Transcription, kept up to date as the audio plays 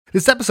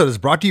This episode is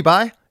brought to you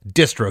by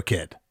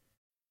DistroKid.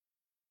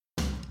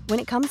 When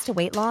it comes to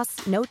weight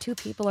loss, no two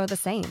people are the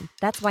same.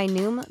 That's why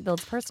Noom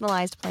builds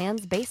personalized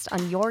plans based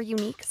on your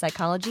unique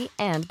psychology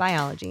and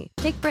biology.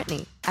 Take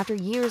Brittany. After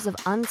years of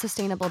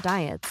unsustainable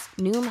diets,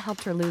 Noom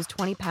helped her lose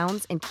 20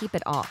 pounds and keep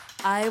it off.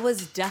 I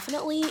was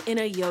definitely in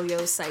a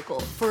yo-yo cycle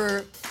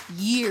for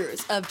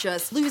years of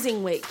just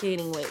losing weight,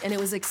 gaining weight, and it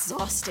was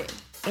exhausting.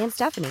 And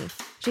Stephanie.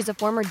 She's a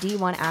former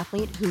D1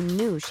 athlete who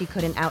knew she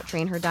couldn't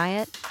outtrain her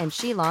diet, and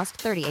she lost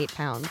 38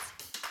 pounds.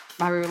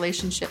 My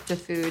relationship to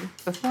food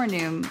before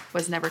Noom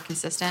was never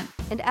consistent.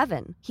 And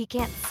Evan, he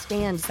can't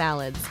stand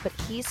salads, but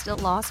he still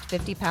lost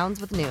 50 pounds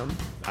with Noom.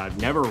 I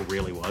never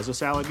really was a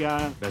salad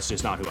guy. That's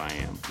just not who I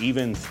am.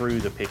 Even through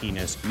the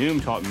pickiness,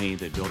 Noom taught me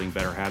that building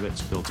better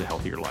habits builds a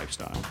healthier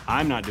lifestyle.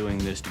 I'm not doing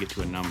this to get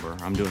to a number.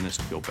 I'm doing this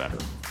to feel better.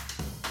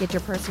 Get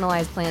your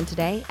personalized plan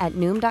today at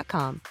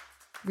Noom.com.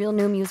 Real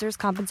Noom users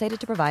compensated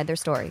to provide their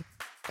story.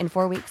 In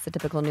 4 weeks, the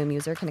typical Noom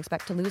user can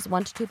expect to lose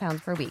 1 to 2 pounds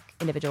per week.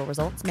 Individual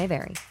results may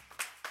vary.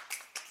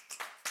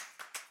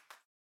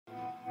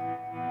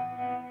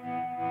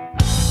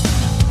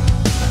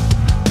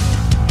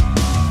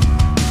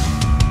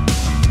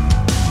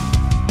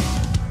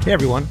 Hey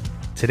everyone,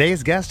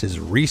 today's guest is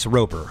Reese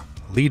Roper,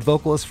 lead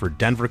vocalist for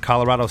Denver,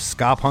 Colorado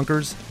ska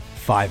punkers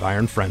Five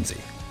Iron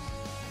Frenzy.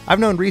 I've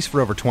known Reese for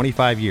over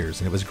 25 years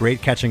and it was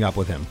great catching up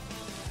with him.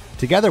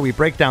 Together we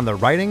break down the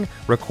writing,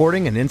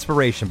 recording, and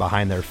inspiration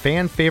behind their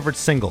fan favorite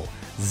single,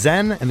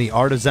 Zen and the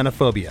Art of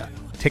Xenophobia,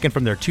 taken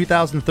from their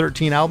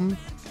 2013 album,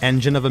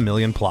 Engine of a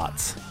Million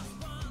Plots.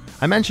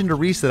 I mentioned to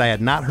Reese that I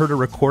had not heard a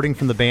recording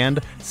from the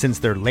band since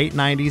their late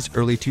 90s,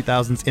 early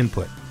 2000s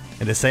input,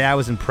 and to say I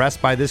was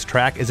impressed by this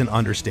track is an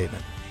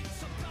understatement.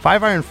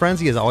 Five Iron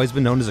Frenzy has always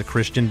been known as a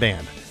Christian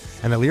band,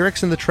 and the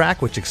lyrics in the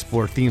track, which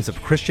explore themes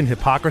of Christian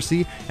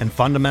hypocrisy and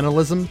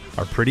fundamentalism,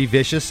 are pretty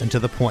vicious and to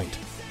the point.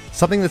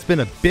 Something that's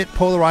been a bit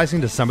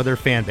polarizing to some of their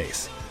fan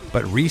base,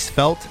 but Reese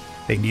felt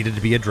they needed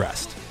to be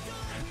addressed.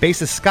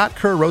 Bassist Scott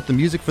Kerr wrote the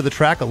music for the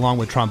track along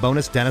with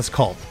trombonist Dennis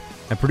Culp,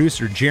 and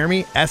producer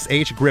Jeremy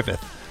S.H.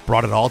 Griffith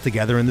brought it all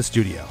together in the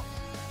studio.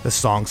 The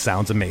song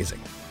sounds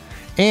amazing.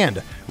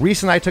 And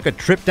Reese and I took a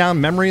trip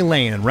down memory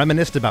lane and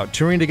reminisced about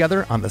touring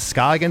together on the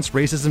Ska Against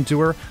Racism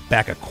tour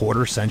back a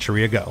quarter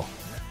century ago.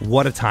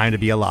 What a time to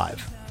be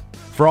alive.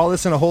 For all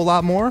this and a whole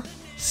lot more,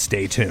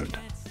 stay tuned.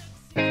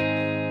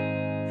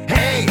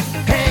 Hey,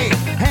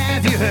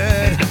 have you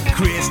heard?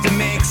 Krista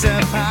makes a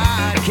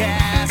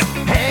podcast.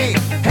 Hey,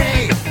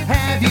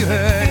 have you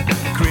heard?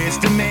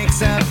 Krista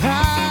makes a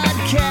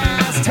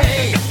podcast.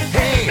 Hey,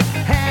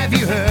 have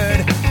you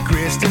heard?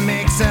 Krista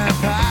makes a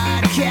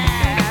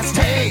podcast.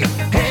 Hey,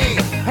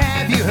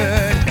 have you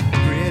heard?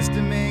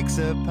 Krista makes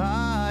a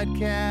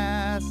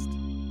podcast.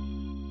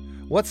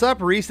 What's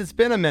up, Reese? It's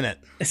been a minute.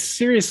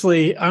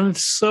 Seriously, I'm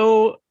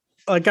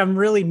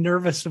really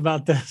nervous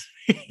about this.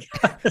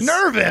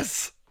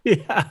 Nervous?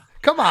 Yeah.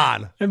 Come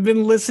on. I've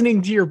been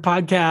listening to your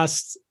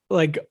podcast.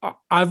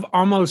 I've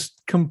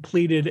almost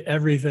completed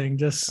everything.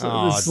 Just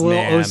this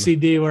little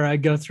OCD where I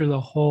go through the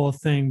whole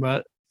thing.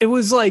 But it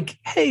was like,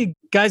 hey,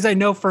 guys I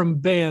know from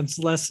bands,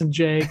 Les and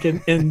Jake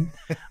and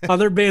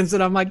other bands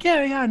that I'm like,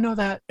 yeah, I know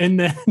that. And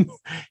then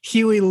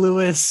Huey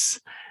Lewis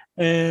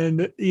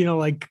and,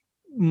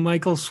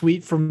 Michael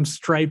Sweet from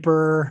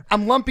Stryper.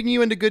 I'm lumping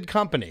you into good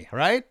company,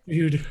 right?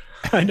 Dude,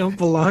 I don't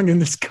belong in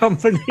this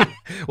company.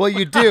 Well,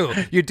 you do.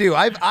 You do.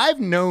 I've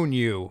known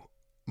you,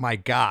 my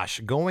gosh,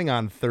 going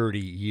on 30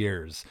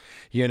 years.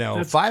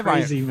 That's Five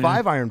crazy,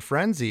 Iron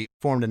Frenzy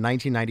formed in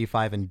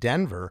 1995 in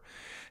Denver.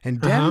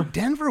 And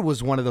Denver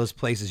was one of those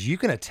places, you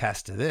can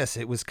attest to this.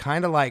 It was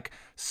kind of like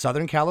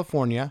Southern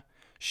California,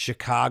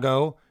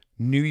 Chicago,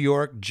 New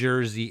York,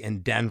 Jersey,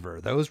 and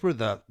Denver. Those were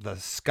the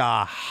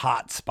ska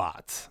hot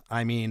spots.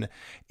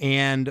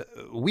 And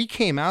we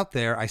came out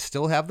there. I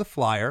still have the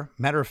flyer.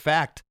 Matter of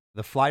fact,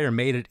 the flyer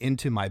made it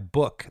into my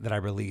book that I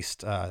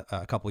released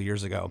a couple of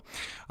years ago.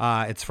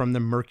 It's from the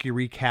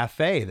Mercury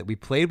Cafe that we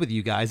played with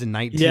you guys in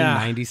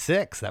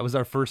 1996. Yeah. That was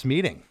our first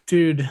meeting.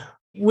 Dude,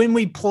 when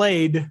we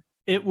played,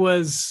 we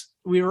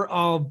were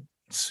all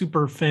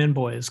super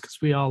fanboys because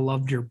we all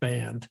loved your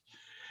band.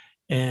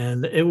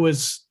 And it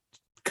was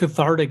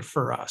cathartic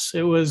for us.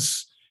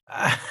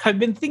 I've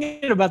been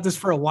thinking about this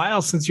for a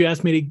while since you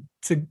asked me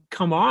to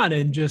come on,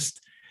 and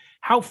just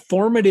how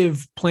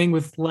formative playing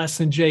with Les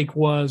and Jake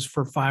was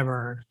for Five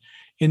Iron,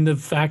 in the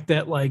fact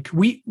that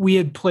we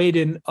had played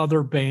in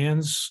other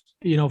bands.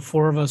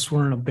 4 of us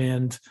were in a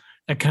band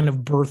that kind of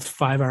birthed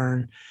Five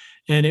Iron,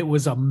 and it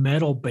was a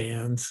metal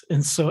band.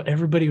 And so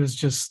everybody was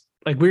just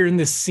we were in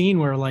this scene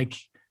where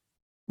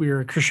we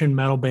were a Christian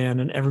metal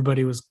band and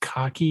everybody was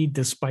cocky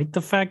despite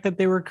the fact that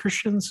they were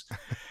Christians.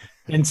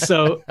 And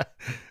so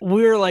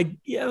we were like,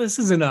 yeah, this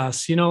isn't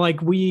us.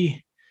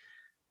 We're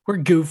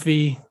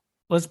goofy.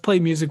 Let's play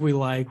music we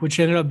like, which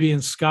ended up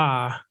being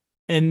ska.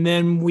 And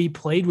then we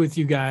played with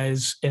you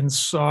guys and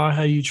saw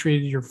how you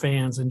treated your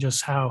fans and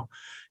just how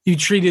you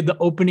treated the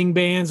opening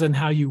bands and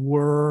how you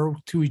were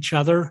to each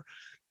other,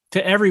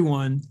 to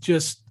everyone.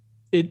 Just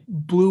it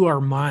blew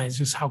our minds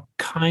just how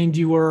kind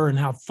you were and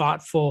how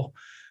thoughtful.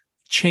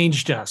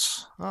 Changed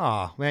us.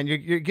 Oh man,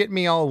 you're getting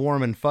me all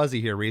warm and fuzzy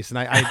here, Reese, and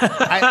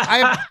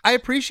I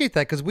appreciate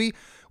that because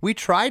we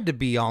tried to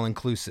be all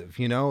inclusive,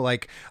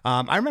 like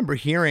I remember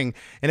hearing,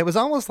 and it was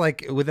almost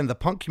like within the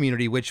punk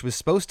community, which was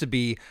supposed to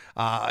be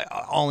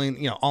all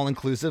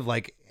inclusive,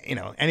 like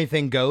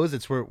anything goes.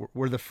 It's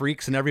where the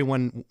freaks and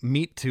everyone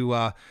meet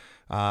to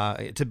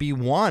be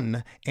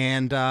one,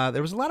 and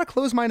there was a lot of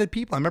closed-minded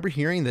people. I remember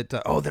hearing that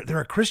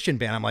they're a Christian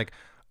band. I'm like,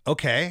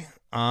 okay.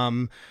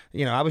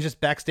 I was just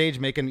backstage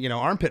making,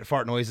 armpit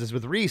fart noises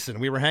with Reese,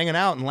 and we were hanging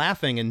out and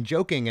laughing and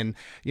joking. And,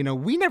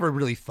 we never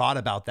really thought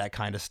about that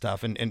kind of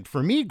stuff. And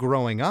for me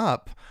growing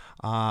up,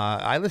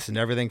 I listened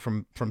to everything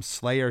from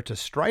Slayer to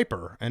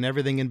Stryper and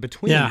everything in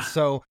between. Yeah.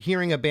 So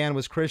hearing a band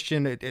was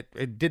Christian,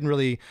 it didn't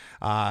really,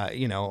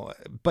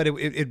 but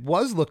it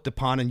was looked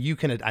upon,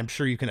 and I'm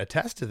sure you can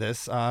attest to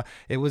this.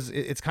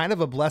 It's kind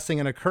of a blessing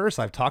and a curse.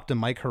 I've talked to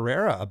Mike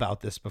Herrera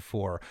about this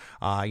before.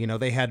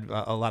 They had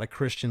a lot of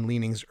Christian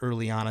leanings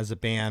early on as a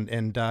band,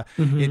 and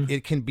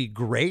it can be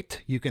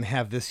great. You can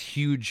have this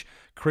huge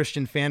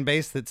Christian fan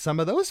base that some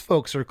of those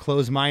folks are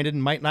closed-minded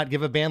and might not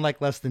give a band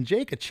like Less Than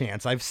Jake a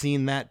chance. I've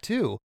seen that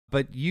too.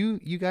 But you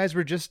guys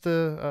were just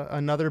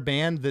another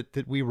band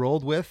that we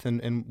rolled with,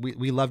 and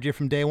we loved you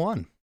from day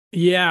one.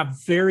 Yeah,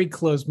 very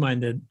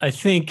closed-minded. I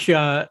think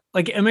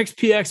like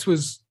MXPX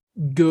was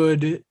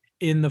good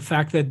in the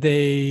fact that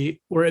they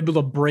were able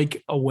to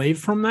break away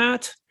from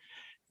that,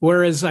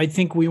 whereas I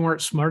think we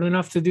weren't smart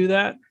enough to do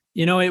that.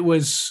 It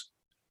was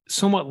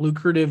somewhat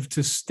lucrative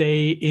to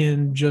stay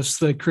in just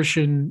the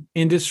Christian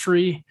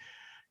industry.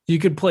 You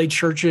could play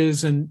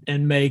churches and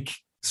make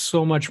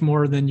so much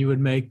more than you would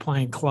make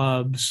playing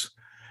clubs,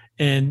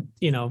 and,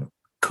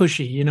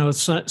 cushy,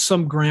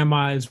 some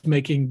grandma is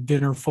making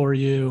dinner for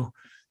you,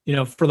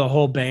 for the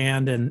whole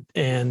band, and,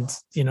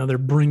 they're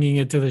bringing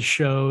it to the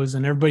shows,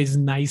 and everybody's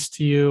nice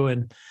to you.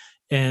 And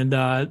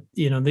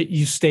that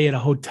you stay at a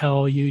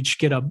hotel, you each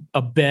get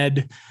a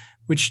bed,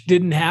 which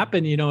didn't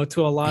happen,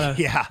 to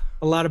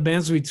a lot of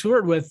bands we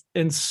toured with.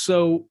 And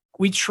so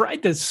we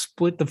tried to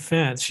split the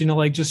fence,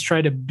 just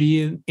try to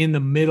be in the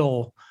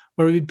middle,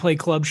 where we'd play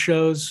club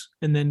shows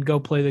and then go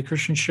play the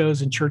Christian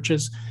shows in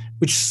churches,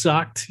 which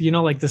sucked.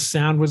 Like the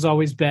sound was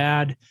always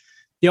bad.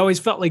 You always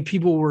felt like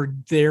people were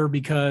there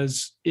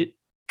because it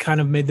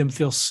kind of made them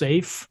feel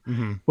safe,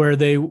 where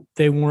they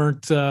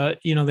weren't,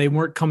 they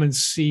weren't coming to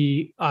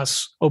see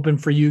us open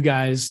for you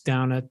guys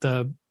down at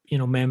the,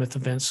 Mammoth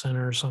Event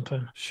Center or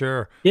something.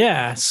 Sure.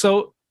 Yeah.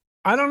 So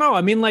I don't know.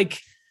 I mean,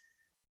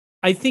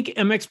 I think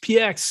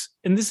MXPX,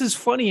 and this is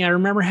funny, I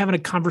remember having a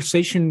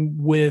conversation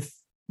with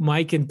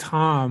Mike and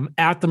Tom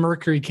at the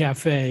Mercury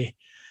Cafe.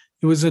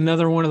 It was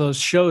another one of those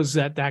shows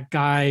that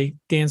guy,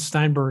 Dan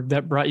Steinberg,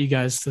 that brought you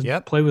guys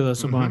to play with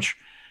us a bunch.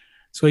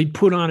 So he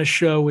put on a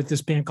show with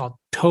this band called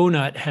Toe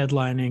Nut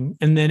headlining,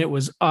 and then it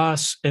was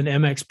us and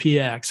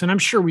MXPX. And I'm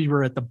sure we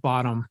were at the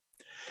bottom.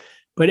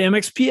 But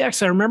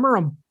MXPX, I remember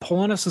him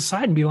pulling us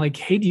aside and being like,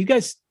 hey, do you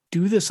guys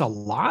do this a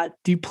lot?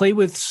 Do you play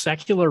with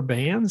secular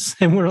bands?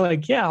 And we're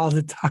like, yeah, all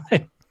the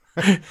time.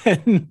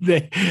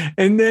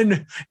 and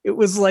then it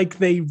was like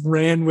they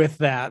ran with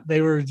that.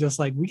 They were just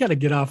like, we got to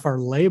get off our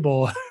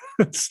label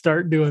and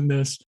start doing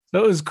this.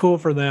 So it was cool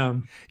for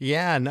them.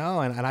 Yeah, no,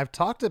 and I've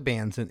talked to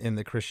bands in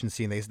the Christian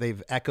scene.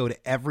 They've echoed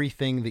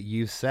everything that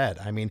you said.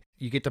 I mean,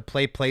 you get to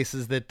play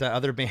places that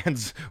other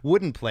bands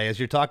wouldn't play, as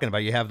you're talking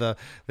about. You have the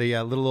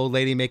little old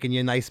lady making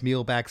you a nice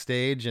meal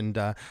backstage, and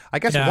I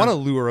guess one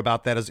allure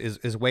about that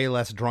is way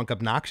less drunk,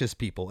 obnoxious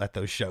people at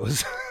those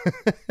shows.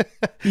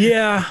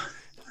 Yeah,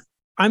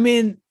 I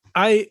mean,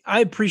 I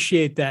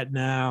appreciate that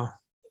now.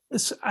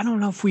 I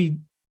don't know if we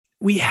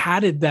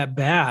had it that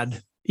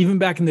bad even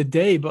back in the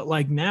day, but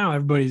like now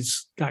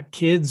everybody's got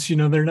kids,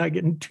 they're not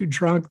getting too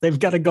drunk. They've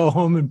got to go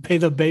home and pay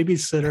the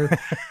babysitter,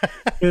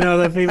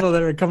 the people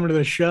that are coming to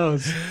the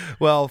shows.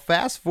 Well,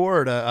 fast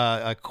forward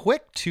a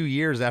quick 2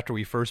 years after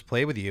we first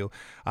played with you,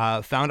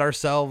 found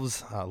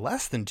ourselves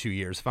less than 2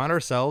 years, found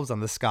ourselves on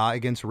the Ska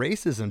Against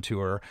Racism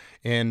tour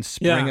in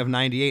spring of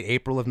 98,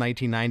 April of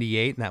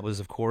 1998. And that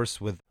was, of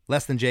course, with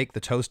Less Than Jake, the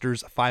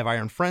Toasters, 5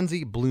 Iron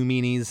Frenzy, Blue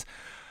Meanies,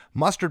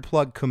 Mustard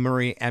Plug,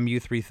 Kamuri,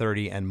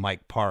 MU330, and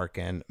Mike Park.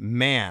 And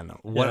man,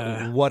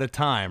 what a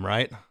time,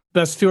 right?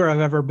 Best tour I've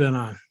ever been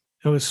on.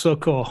 It was so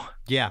cool.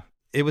 Yeah,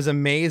 it was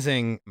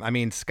amazing. I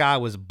mean, ska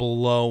was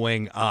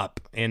blowing up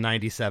in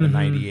 97,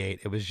 98.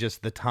 It was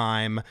just the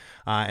time.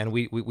 And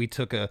we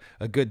took a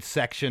good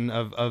section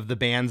of the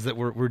bands that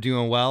were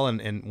doing well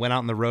and went out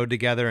on the road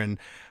together. And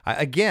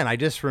again, I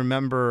just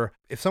remember,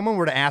 if someone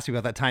were to ask me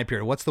about that time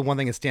period, what's the one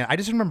thing that stands? I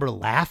just remember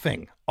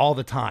laughing all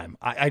the time.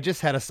 I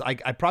just had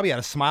I probably had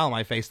a smile on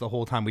my face the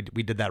whole time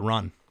we did that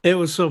run. It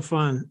was so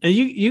fun. And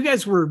you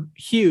guys were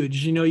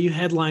huge. You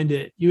headlined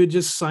it. You had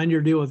just signed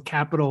your deal with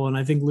Capitol, and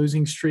I think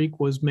Losing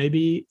Streak was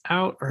maybe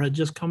out or had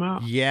just come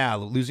out. Yeah,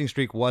 Losing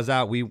Streak was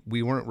out. We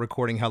weren't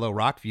recording Hello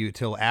Rockview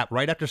till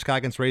right after Ska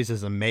Against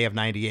Racism, May of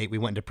 98. We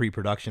went into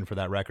pre-production for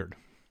that record.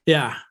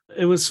 Yeah,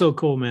 it was so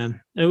cool,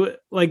 man. It was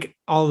like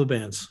all the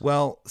bands.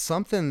 Well,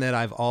 something that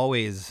I've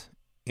always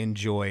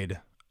enjoyed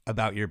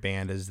about your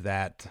band is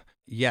that,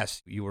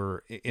 yes, you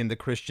were in the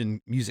Christian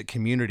music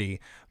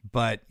community,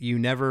 but you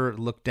never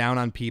looked down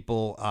on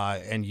people,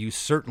 and you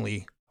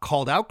certainly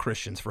called out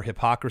Christians for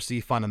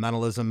hypocrisy,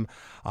 fundamentalism,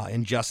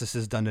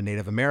 injustices done to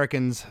Native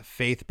Americans,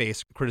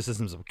 faith-based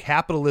criticisms of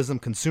capitalism,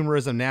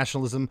 consumerism,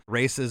 nationalism,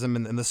 racism.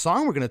 And the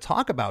song we're going to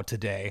talk about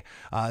today,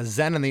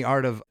 Zen and the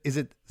Art of, is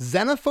it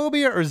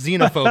Xenophobia or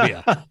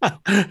Xenophobia?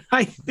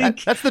 I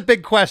think that's the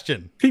big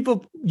question.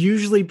 People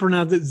usually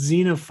pronounce it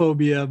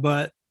xenophobia,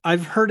 but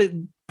I've heard it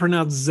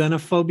pronounced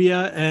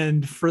xenophobia.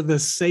 And for the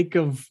sake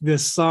of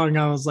this song,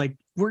 I was like,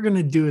 we're going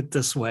to do it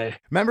this way.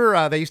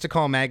 Remember, they used to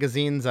call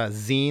magazines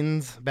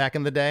zines back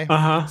in the day.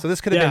 So this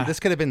could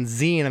have been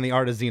Zine and the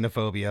Art of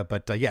Xenophobia,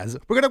 but yeah,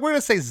 we're gonna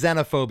say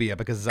Xenophobia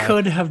because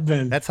could have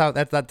been. That's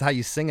how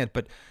you sing it.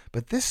 But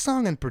this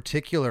song in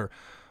particular,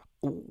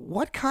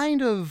 what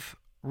kind of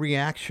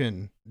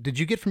reaction did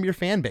you get from your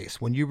fan base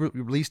when you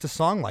released a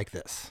song like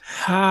this?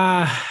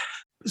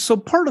 So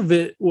part of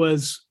it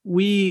was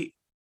we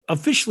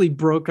officially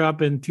broke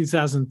up in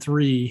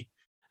 2003.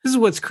 This is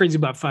what's crazy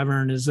about Five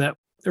Iron is that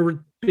there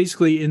were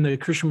basically in the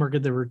Christian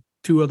market, there were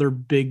two other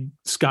big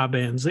ska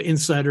bands, the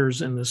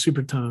Insiders and the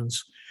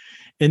Supertones.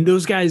 And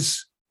those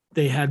guys,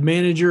 they had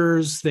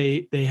managers,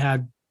 they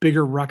had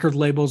bigger record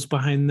labels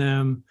behind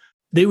them.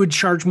 They would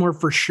charge more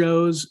for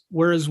shows,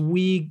 whereas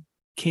we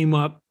came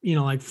up,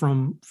 like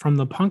from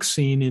the punk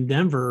scene in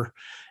Denver,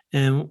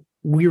 and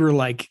we were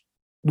like,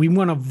 we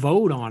want to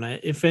vote on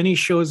it. If any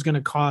show is going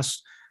to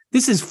cost,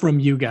 this is from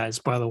you guys,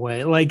 by the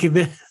way, like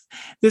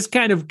this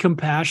kind of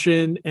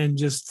compassion and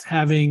just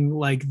having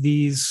like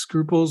these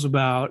scruples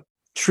about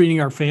treating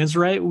our fans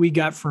right, we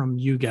got from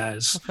you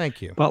guys. Well, thank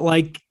you. But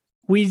like,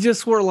 we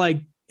just were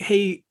like,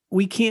 hey,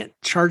 we can't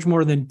charge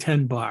more than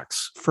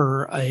 $10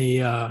 for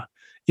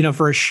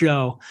for a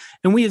show.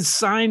 And we had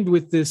signed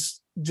with this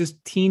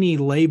just teeny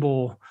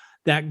label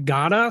that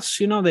got us,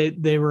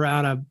 they were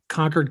out of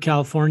Concord,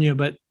 California,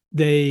 but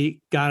they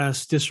got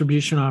us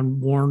distribution on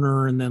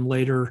Warner and then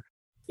later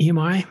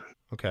EMI.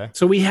 Okay.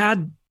 So we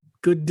had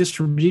good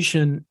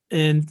distribution,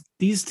 and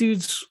these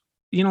dudes,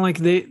 like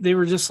they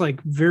were just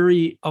like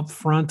very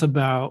upfront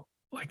about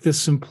like the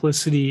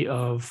simplicity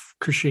of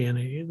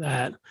Christianity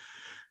that,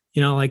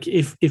 like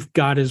if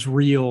God is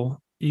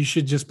real, you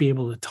should just be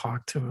able to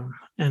talk to him.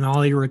 And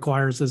all he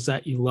requires is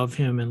that you love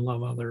him and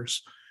love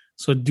others.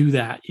 So do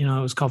that. It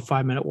was called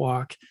 5 Minute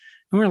Walk.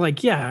 And we're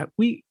like, yeah,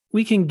 we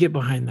can get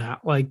behind that.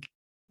 Like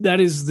that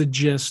is the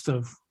gist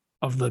of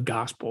the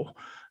gospel.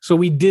 So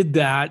we did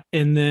that.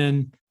 And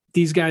then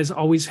these guys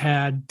always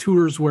had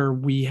tours where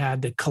we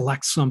had to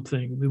collect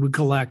something. We would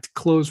collect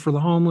clothes for the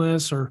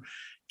homeless or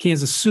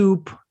cans of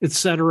soup,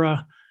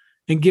 etc.,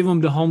 and give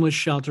them to homeless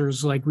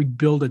shelters. Like we'd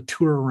build a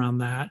tour around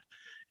that.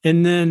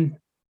 And then,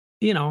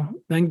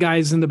 then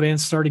guys in the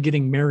band started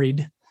getting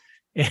married,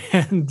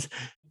 and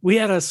we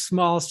had a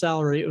small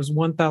salary. It was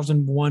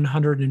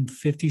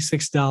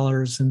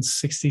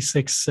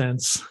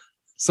 $1,156.66.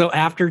 So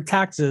after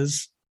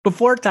taxes,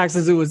 before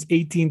taxes, it was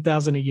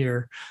 $18,000 a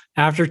year.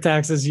 After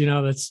taxes,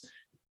 that's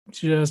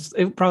just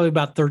probably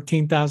about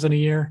 $13,000 a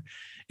year.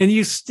 And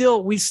we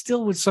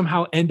still would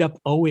somehow end up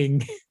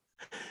owing.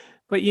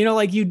 But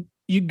like you'd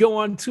go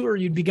on tour,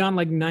 you'd be gone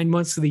like 9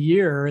 months of the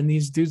year, and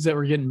these dudes that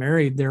were getting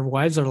married, their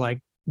wives are like,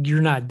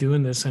 "You're not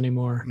doing this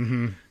anymore."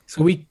 Mm-hmm.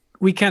 So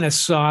we kind of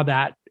saw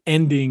that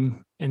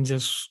ending and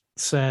just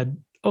said,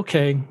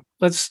 "Okay,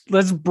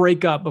 let's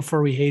break up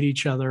before we hate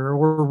each other or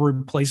we're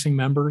replacing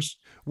members."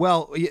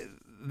 Well,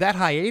 that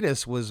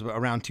hiatus was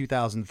around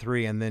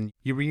 2003, and then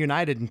you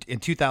reunited in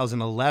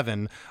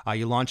 2011.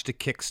 You launched a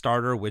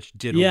Kickstarter, which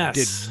did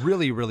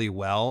really, really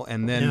well.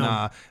 And then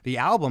the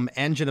album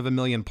Engine of a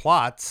Million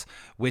Plots,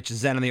 which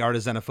Zen and the Art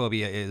of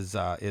Xenophobia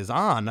is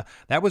on,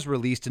 that was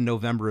released in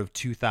November of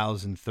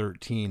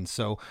 2013.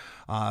 So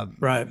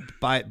right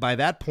by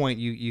that point,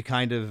 you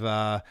kind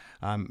of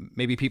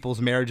maybe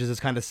people's marriages has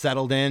kind of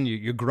settled in.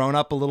 You're grown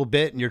up a little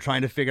bit, and you're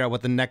trying to figure out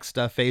what the next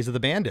phase of the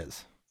band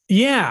is.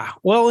 Yeah.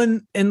 Well,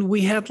 and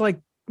we had like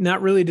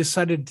not really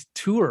decided to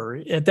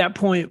tour. At that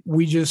point,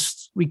 we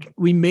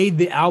made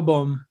the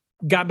album,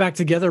 got back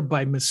together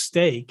by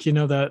mistake.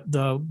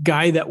 The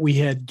guy that we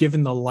had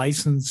given the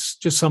license,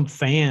 just some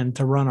fan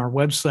to run our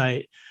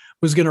website,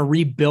 was going to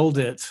rebuild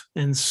it.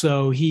 And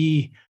so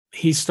he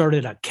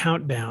started a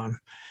countdown.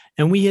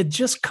 And we had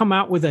just come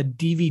out with a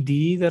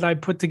DVD that I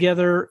put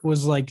together. It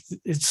was like,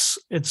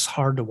 it's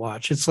hard to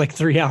watch. It's like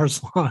 3 hours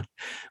long,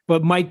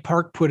 but Mike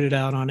Park put it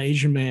out on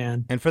Asian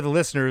Man. And for the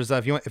listeners,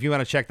 if you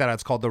want to check that out,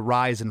 it's called The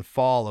Rise and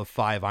Fall of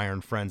Five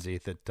Iron Frenzy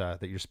that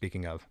you're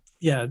speaking of.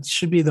 Yeah, it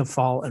should be the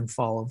fall of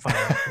Five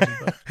Iron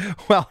Frenzy.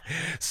 Well,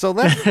 so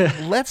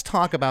let's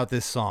talk about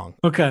this song.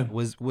 Okay.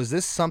 Was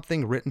this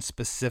something written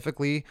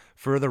specifically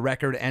for the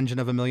record Engine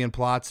of a Million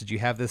Plots? Did you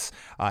have this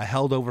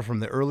held over from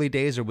the early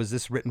days, or was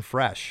this written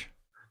fresh?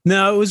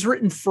 No, it was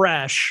written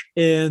fresh.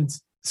 And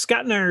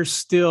Scott and I are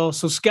still,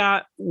 so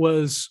Scott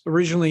was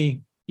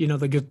originally,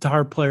 the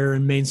guitar player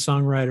and main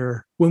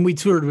songwriter. when we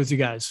toured with you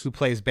guys. Who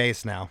plays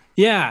bass now?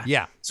 Yeah.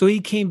 Yeah. So he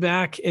came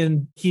back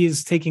and he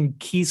is taking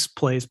Keith's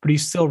place, but he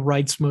still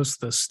writes most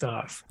of the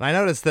stuff. I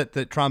noticed that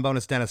the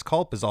trombonist Dennis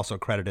Culp is also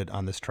credited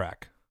on this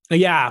track.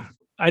 Yeah.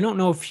 I don't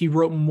know if he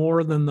wrote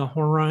more than the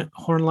horn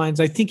lines.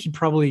 I think he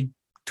probably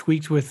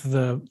tweaked with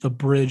the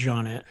bridge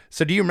on it.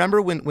 So do you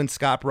remember when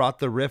Scott brought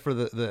the riff or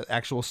the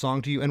actual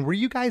song to you? And were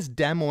you guys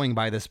demoing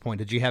by this point?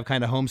 Did you have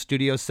kind of home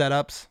studio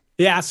setups?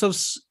 Yeah. So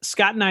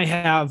Scott and I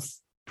have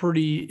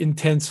pretty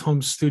intense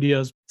home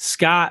studios.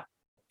 Scott,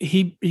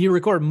 he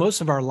recorded most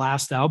of our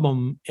last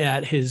album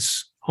at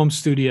his home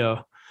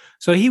studio.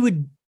 So he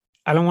would,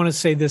 I don't want to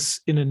say this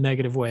in a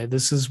negative way.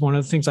 This is one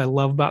of the things I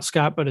love about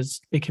Scott, but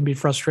it can be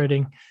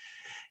frustrating.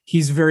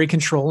 He's very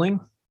controlling.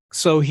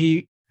 So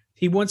he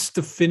wants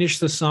to finish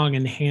the song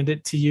and hand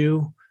it to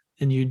you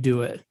and you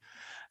do it.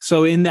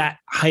 So in that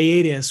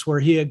hiatus where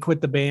he had quit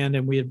the band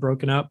and we had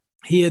broken up,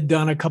 he had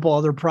done a couple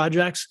other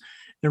projects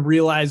and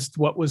realized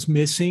what was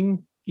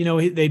missing. You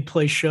know, they'd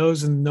play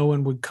shows and no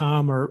one would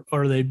come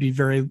or they'd be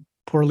very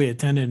poorly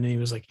attended. And he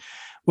was like,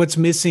 what's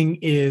missing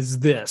is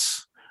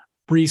this,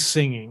 Reese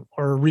singing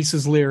or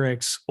Reese's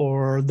lyrics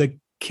or the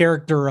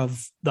character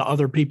of the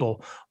other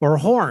people or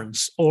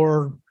horns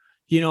or,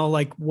 you know,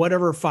 like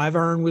whatever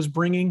 5-iron was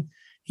bringing,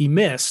 he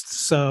missed.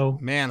 So,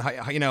 man,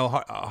 you know,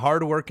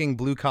 hardworking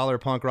blue collar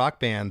punk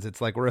rock bands,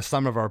 it's like we're a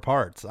sum of our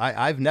parts.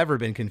 I've never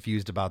been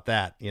confused about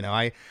that. You know,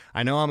 I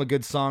know I'm a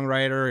good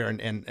songwriter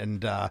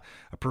and a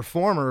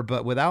performer,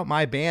 but without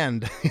my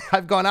band,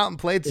 I've gone out and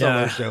played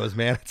solo shows,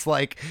 man. It's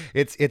like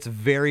it's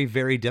very,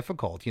 very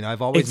difficult. You know,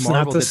 I've always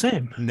marveled. It's not the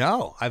same.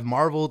 No, I've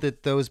marveled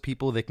at those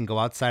people that can go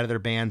outside of their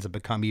bands and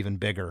become even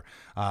bigger.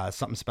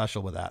 Something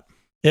special with that.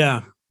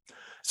 Yeah.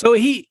 So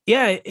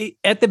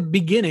at the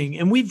beginning,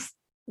 and we've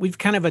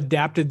kind of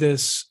adapted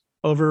this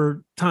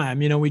over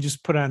time. You know, we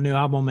just put out a new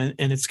album and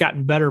it's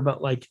gotten better.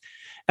 But like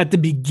at the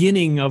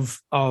beginning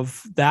of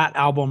that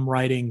album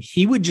writing,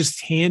 he would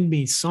just hand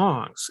me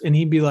songs and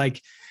he'd be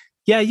like,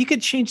 yeah, you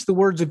could change the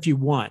words if you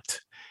want.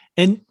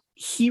 And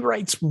he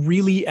writes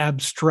really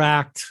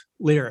abstract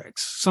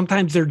lyrics.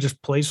 Sometimes they're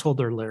just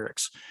placeholder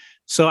lyrics.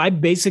 So I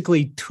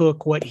basically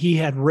took what he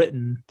had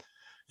written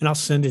and I'll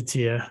send it to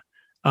you.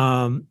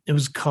 It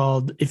was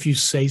called If You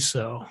Say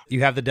So.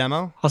 You have the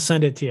demo? I'll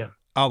send it to you.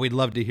 Oh, we'd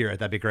love to hear it.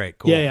 That'd be great.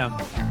 Cool. Yeah.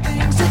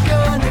 Things are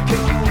gonna go.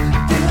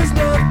 There's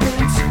nothing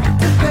to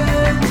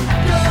defend.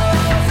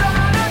 Yours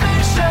on a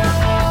mission.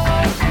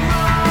 Right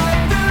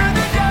through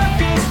the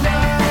darkest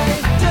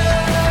night.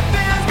 Death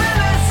is the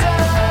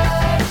lesson.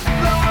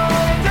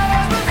 Long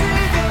as we're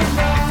breathing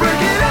right.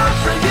 Break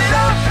it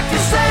up, if you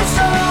say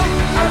so.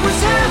 I was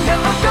here,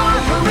 now I'm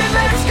gone, hurry,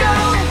 let's go.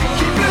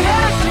 Keep your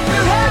head,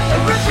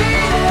 and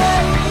repeat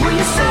it. When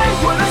you say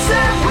what I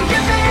said, when you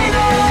mean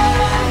it.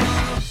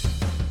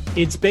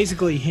 It's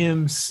basically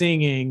him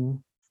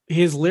singing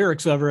his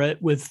lyrics over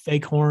it with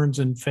fake horns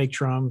and fake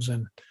drums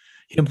and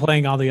him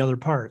playing all the other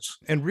parts.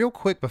 And real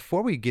quick,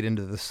 before we get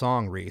into the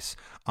song, Reese,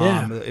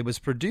 it was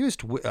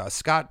produced,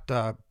 Scott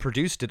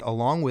produced it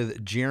along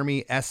with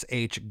Jeremy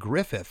S.H.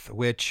 Griffith,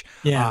 which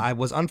I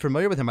was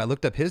unfamiliar with him. I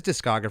looked up his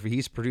discography.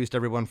 He's produced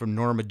everyone from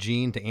Norma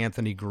Jean to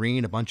Anthony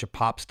Green, a bunch of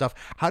pop stuff.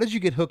 How did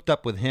you get hooked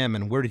up with him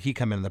and where did he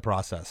come in the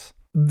process?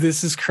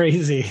 This is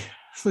crazy.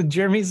 So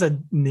Jeremy's a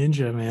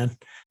ninja, man.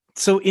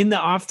 So in the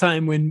off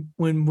time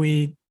when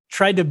we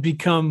tried to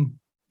become,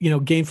 you know,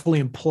 gainfully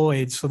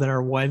employed so that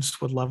our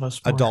wives would love us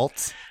more.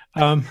 Adults.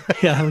 We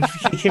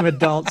became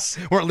adults.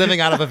 Weren't living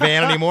out of a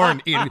van anymore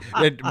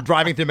and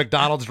driving through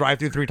McDonald's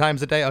drive-through 3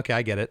 times a day. Okay,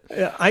 I get it.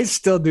 Yeah, I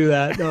still do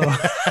that. No.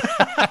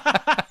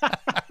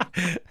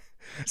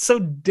 So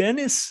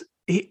Dennis,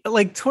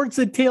 like towards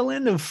the tail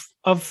end of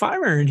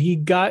 5-iron, he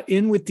got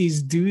in with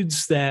these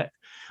dudes that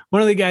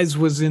one of the guys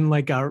was in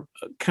like a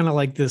kind of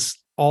like this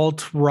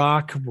alt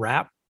rock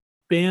rap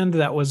band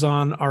that was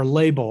on our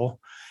label.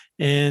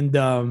 And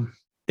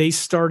they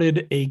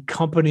started a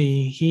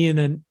company. He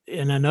and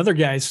another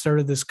guy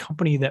started this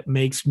company that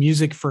makes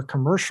music for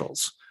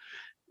commercials.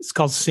 It's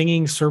called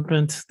Singing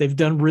Serpent. They've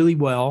done really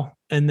well.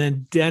 And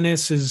then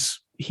Dennis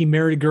he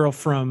married a girl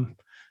from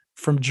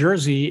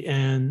Jersey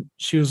and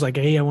she was like,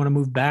 hey, I want to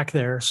move back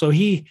there. So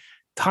he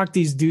talked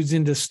these dudes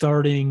into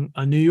starting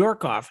a New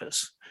York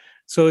office.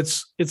 So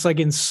it's like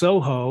in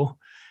Soho.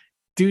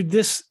 Dude,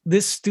 this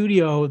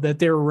studio that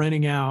they were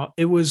renting out,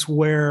 it was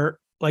where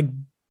like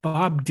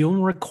Bob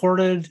Dylan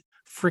recorded,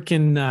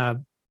 freaking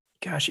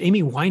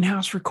Amy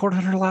Winehouse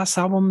recorded her last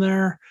album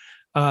there.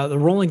 The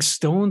Rolling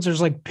Stones,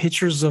 there's like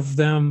pictures of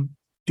them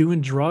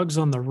doing drugs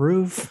on the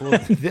roof. Well,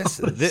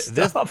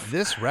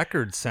 this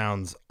record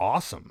sounds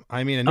awesome.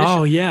 I mean,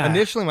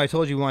 initially when I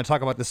told you we want to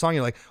talk about this song,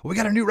 you're like, well, we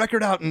got a new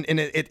record out and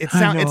it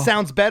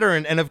sounds better.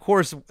 And of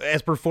course,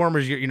 as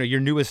performers, your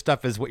newest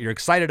stuff is what you're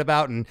excited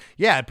about. And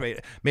yeah,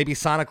 maybe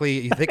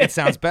sonically you think it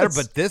sounds better,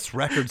 but this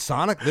record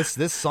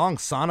this song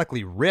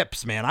sonically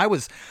rips, man.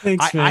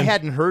 I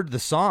hadn't heard the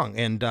song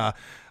and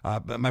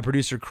but my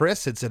producer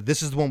Chris had said,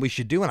 this is the one we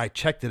should do. And I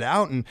checked it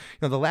out. And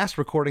the last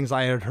recordings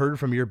I had heard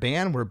from your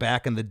band were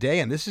back in the day.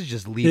 And this is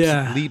just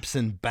leaps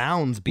and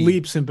bounds.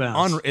 Leaps and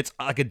bounds. It's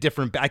like a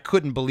different, I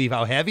couldn't believe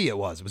how heavy it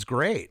was. It was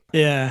great.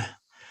 Yeah.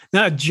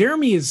 Now,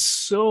 Jeremy is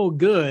so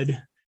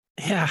good.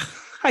 Yeah.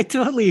 I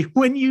totally,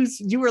 when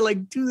you were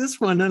like, do this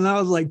one. And I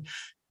was like,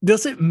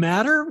 does it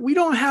matter? We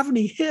don't have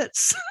any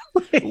hits.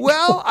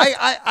 Well,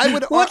 I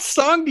would. What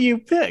song do you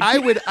pick? I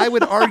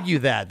would argue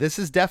that this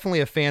is definitely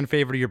a fan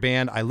favorite of your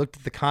band. I looked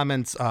at the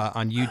comments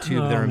on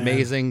YouTube; they're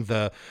amazing.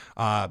 The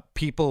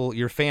people,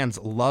 your fans,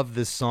 love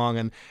this song,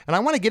 and I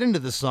want to get into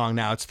this song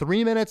now. It's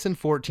 3 minutes and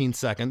 14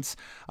 seconds.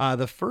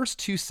 The first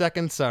 2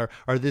 seconds are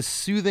this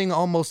soothing,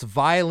 almost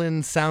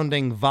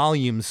violin-sounding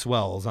volume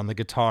swells on the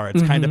guitar.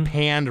 It's kind of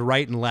panned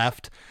right and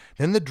left.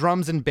 Then the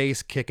drums and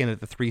bass kick in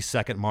at the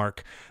 3-second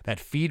mark. That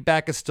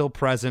feedback is still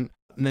present.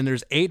 And then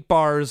there's 8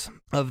 bars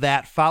of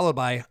that, followed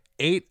by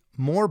 8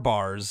 more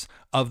bars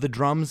of the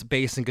drums,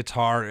 bass, and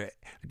guitar.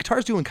 The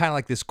guitar's doing kind of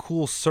like this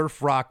cool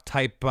surf rock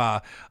type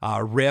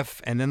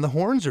riff, and then the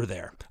horns are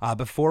there.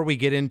 Before we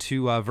get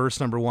into verse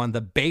number 1, the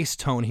bass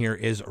tone here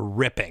is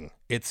ripping.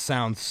 It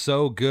sounds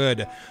so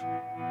good.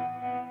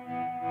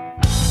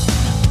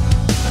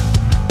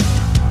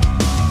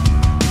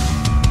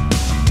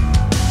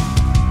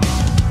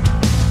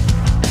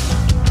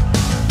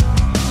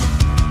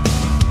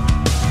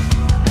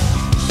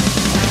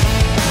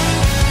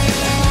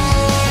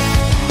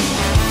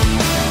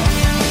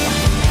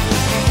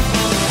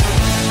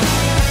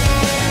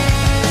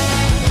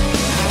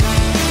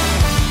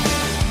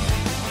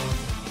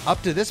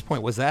 Up to this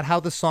point, was that how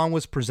the song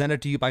was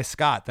presented to you by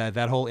Scott,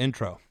 that whole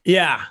intro?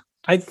 Yeah.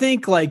 I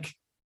think like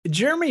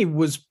Jeremy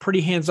was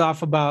pretty hands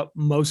off about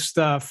most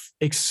stuff,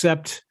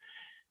 except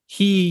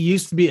he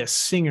used to be a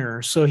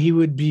singer. So he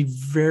would be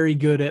very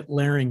good at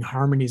layering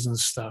harmonies and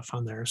stuff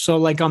on there. So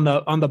like on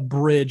the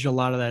bridge, a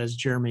lot of that is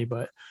Jeremy,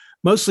 but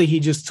mostly he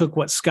just took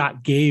what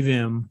Scott gave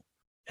him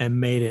and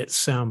made it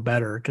sound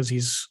better because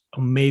he's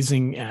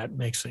amazing at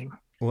mixing.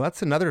 Well,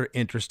 that's another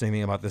interesting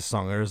thing about this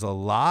song. There's a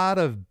lot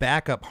of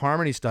backup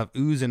harmony stuff,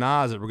 oohs and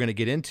ahs, that we're going to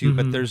get into,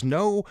 but there's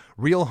no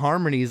real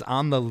harmonies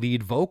on the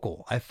lead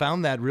vocal. I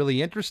found that really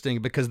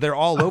interesting because they're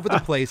all over the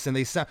place and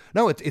they sound...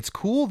 No, it's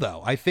cool,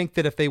 though. I think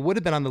that if they would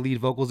have been on the lead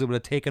vocals, it would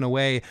have taken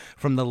away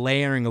from the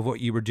layering of what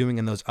you were doing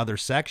in those other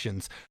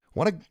sections. I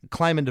want to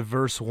climb into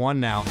verse 1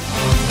 now.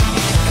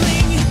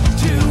 Cling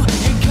to your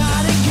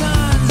guided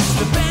guns,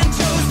 the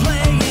banjo's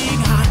playing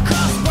hot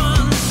cross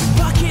buns,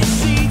 bucket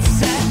seats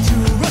set to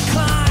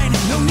recline,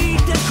 no need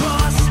to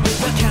cross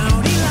the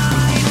county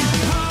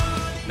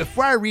line.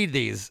 Before I read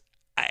these,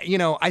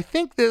 I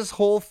think this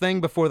whole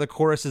thing before the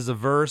chorus is a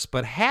verse,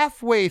 but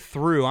halfway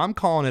through, I'm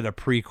calling it a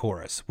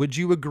pre-chorus. Would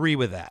you agree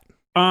with that?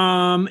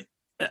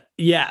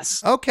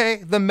 Yes. Okay.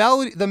 The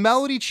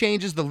melody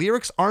changes. The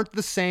lyrics aren't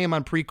the same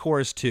on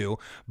pre-chorus 2,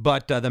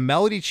 but the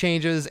melody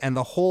changes and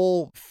the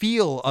whole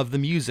feel of the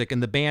music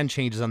and the band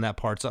changes on that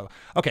part. So,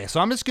 okay. So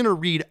I'm just going to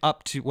read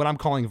up to what I'm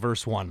calling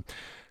verse 1.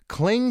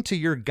 Cling to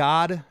your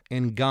God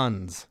and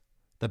guns.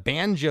 The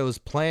banjo's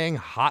playing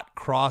hot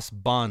cross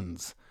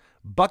buns.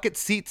 Bucket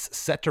seats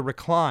set to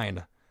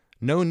recline.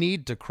 No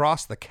need to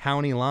cross the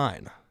county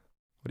line.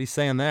 What are you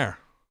saying there?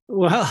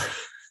 Well,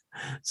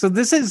 so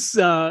this is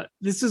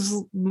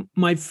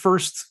my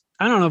first,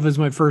 I don't know if it's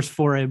my first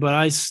foray, but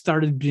I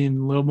started being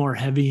a little more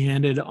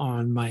heavy-handed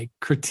on my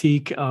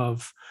critique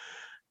of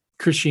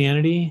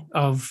Christianity,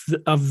 of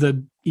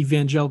the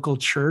evangelical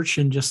church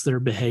and just their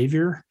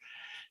behavior.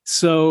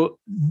 So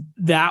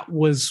that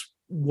was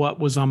what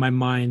was on my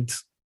mind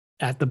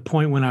at the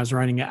point when I was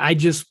writing it. I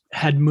just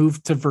had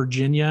moved to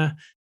Virginia.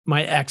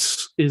 My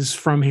ex is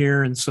from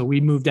here, and so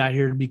we moved out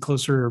here to be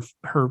closer to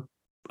her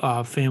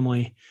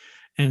family.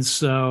 And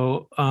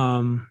so,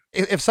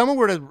 if someone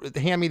were to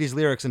hand me these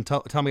lyrics and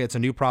tell me it's a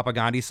new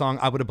propaganda song,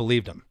 I would have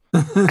believed him.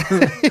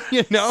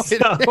 It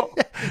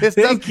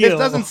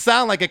doesn't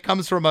sound like it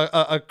comes from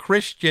a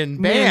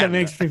Christian band. Man, that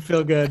makes me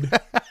feel good.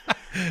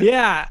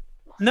 Yeah.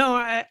 No,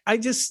 I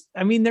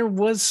mean, there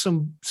was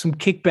some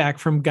kickback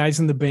from guys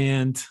in the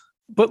band,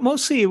 but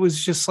mostly it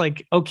was just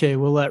like, okay,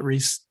 we'll let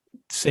Reese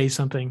say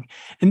something.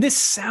 And this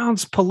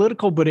sounds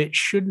political, but it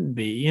shouldn't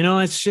be.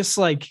 It's just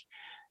like,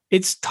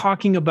 it's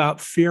talking about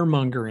fear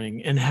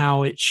mongering and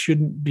how it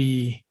shouldn't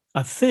be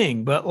a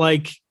thing. But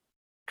like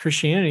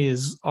Christianity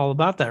is all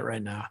about that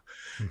right now.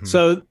 Mm-hmm.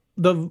 So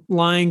the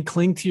line,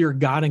 cling to your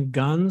God and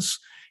guns,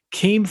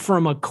 came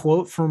from a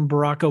quote from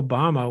Barack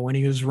Obama when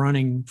he was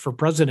running for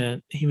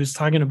president. He was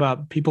talking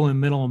about people in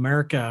middle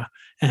America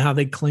and how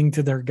they cling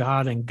to their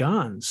God and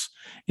guns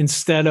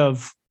instead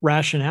of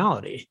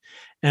rationality.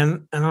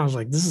 And I was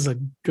like, this is a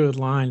good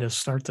line to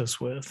start this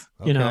with,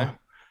 Okay.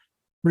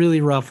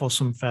 Really ruffle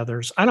some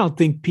feathers. I don't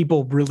think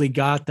people really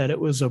got that it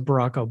was a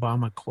Barack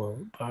Obama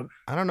quote, but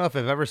I don't know if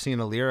I've ever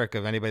seen a lyric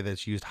of anybody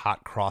that's used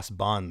hot cross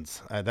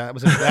buns.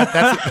 That's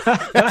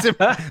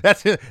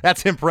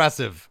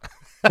impressive.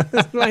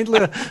 my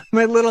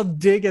little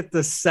dig at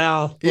the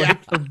South,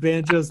 like the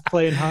banjos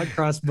playing hot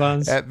cross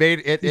buns. It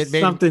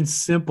made something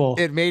simple.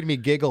 It made me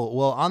giggle.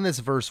 Well, on this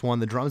verse 1,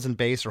 the drums and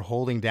bass are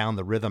holding down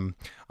the rhythm,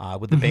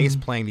 with the bass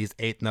playing these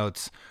 8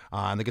 notes,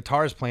 and the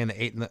guitar is playing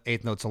the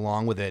eighth notes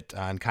along with it,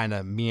 and kind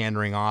of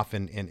meandering off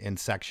in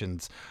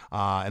sections.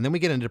 And then we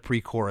get into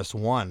pre-chorus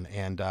 1,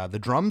 and the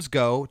drums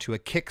go to a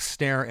kick,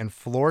 snare, and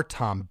floor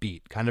tom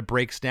beat. Kind of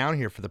breaks down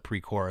here for the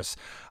pre-chorus,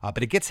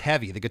 but it gets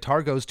heavy. The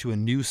guitar goes to a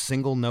new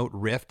single note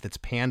riff that's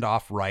panned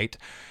off right,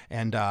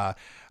 and I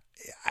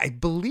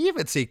believe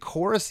it's a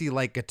chorusy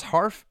like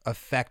guitar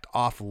effect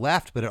off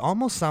left, but it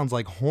almost sounds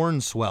like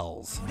horn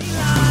swells.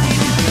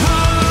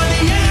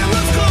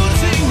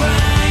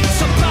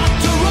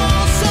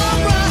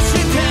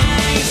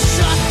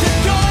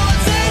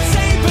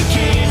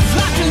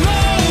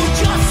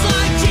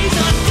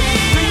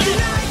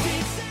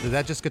 Is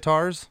that just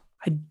guitars?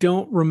 I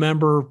don't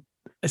remember.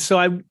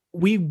 So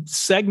we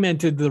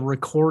segmented the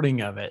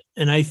recording of it,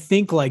 and I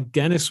think like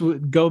Dennis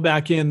would go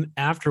back in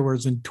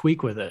afterwards and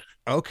tweak with it.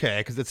 Okay,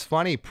 because it's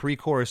funny,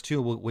 pre-chorus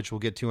 2, which we'll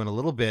get to in a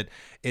little bit,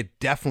 it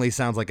definitely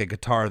sounds like a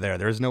guitar there.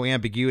 There's no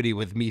ambiguity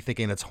with me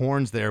thinking it's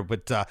horns there,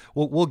 but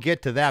we'll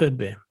get to that. Could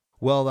be.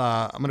 Well,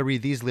 I'm going to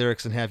read these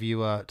lyrics and have you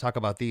talk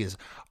about these.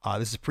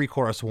 This is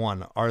pre-chorus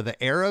 1. Are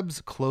the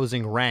Arabs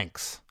closing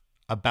ranks,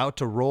 about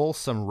to roll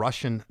some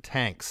Russian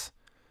tanks?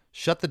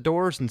 Shut the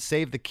doors and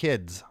save the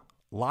kids.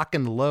 Lock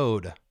and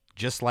load,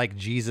 just like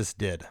Jesus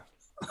did.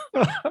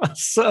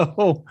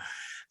 So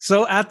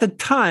at the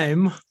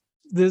time,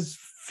 this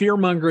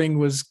fear-mongering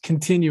was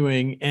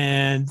continuing,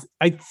 and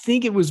I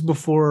think it was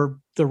before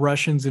the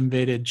Russians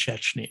invaded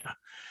Chechnya.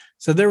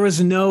 So there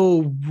was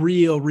no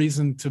real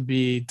reason to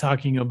be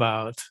talking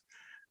about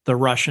the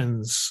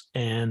Russians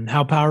and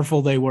how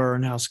powerful they were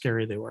and how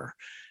scary they were.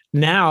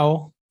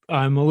 Now,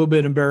 I'm a little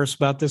bit embarrassed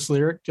about this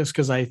lyric just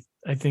because I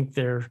think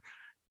they're,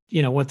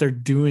 what they're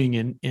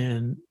doing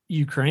in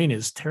Ukraine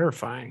is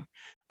terrifying.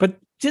 But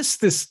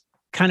just this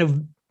kind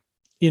of,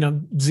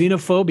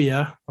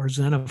 xenophobia,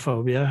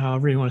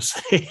 however you want to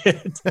say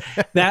it,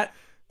 that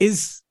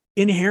is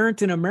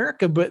inherent in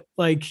America, but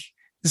like,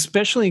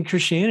 especially in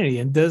Christianity,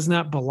 and does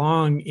not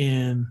belong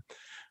in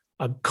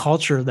a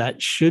culture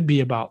that should be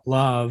about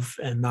love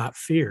and not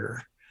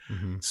fear.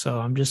 Mm-hmm. So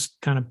I'm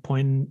just kind of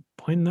pointing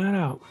that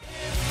out.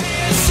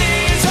 This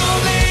is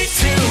only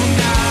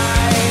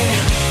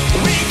tonight.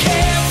 We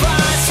can't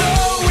fly, so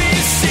we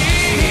sing.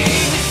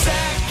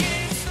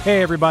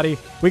 Hey everybody,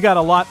 we got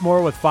a lot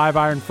more with Five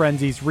Iron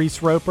Frenzy's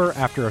Reese Roper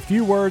after a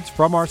few words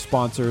from our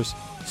sponsors,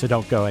 so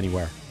don't go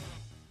anywhere.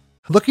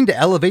 Looking to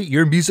elevate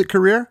your music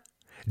career?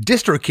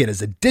 DistroKid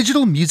is a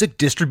digital music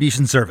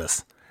distribution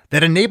service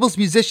that enables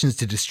musicians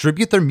to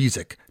distribute their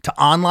music to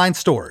online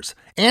stores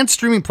and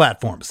streaming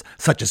platforms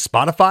such as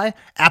Spotify,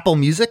 Apple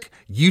Music,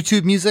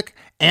 YouTube Music,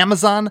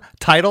 Amazon,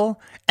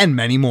 Tidal, and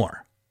many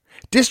more.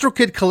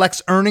 DistroKid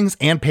collects earnings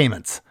and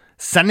payments,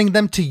 sending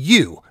them to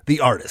you, the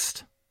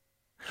artist.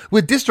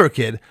 With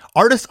DistroKid,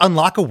 artists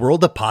unlock a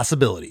world of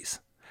possibilities.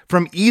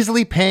 From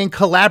easily paying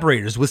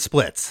collaborators with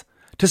splits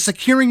to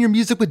securing your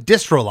music with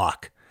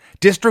DistroLock,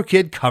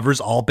 DistroKid covers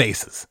all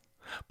bases.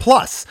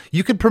 Plus,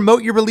 you can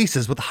promote your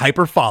releases with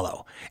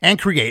Hyperfollow and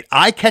create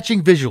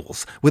eye-catching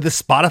visuals with a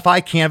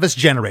Spotify Canvas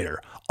generator,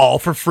 all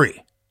for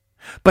free.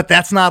 But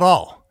that's not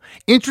all.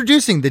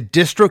 Introducing the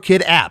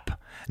DistroKid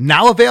app,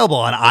 now available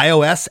on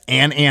iOS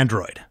and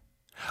Android.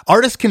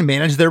 Artists can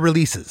manage their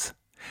releases,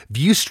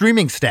 view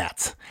streaming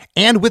stats,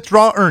 and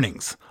withdraw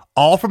earnings,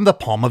 all from the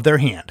palm of their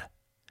hand.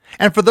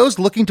 And for those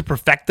looking to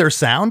perfect their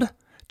sound,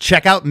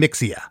 check out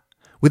Mixia.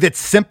 With its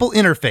simple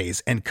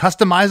interface and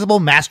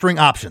customizable mastering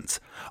options,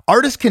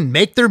 artists can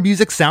make their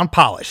music sound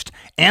polished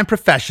and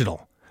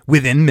professional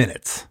within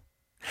minutes.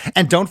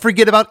 And don't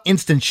forget about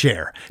Instant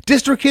Share,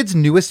 DistroKid's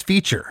newest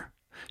feature.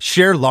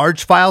 Share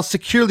large files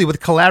securely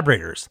with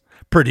collaborators,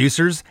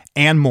 producers,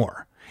 and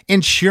more,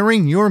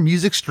 ensuring your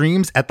music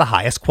streams at the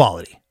highest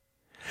quality.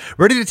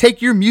 Ready to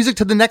take your music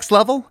to the next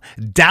level?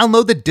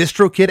 Download the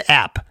DistroKid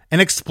app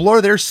and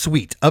explore their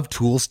suite of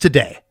tools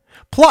today.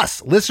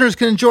 Plus, listeners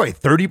can enjoy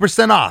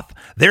 30% off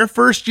their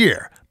first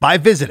year by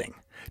visiting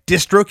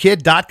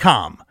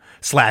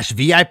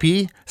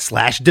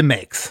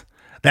distrokid.com/VIP/demakes.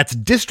 That's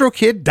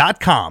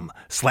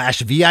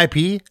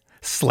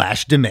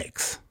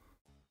distrokid.com/VIP/demakes.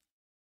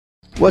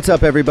 What's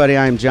up, everybody?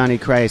 I'm Johnny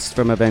Christ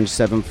from Avenged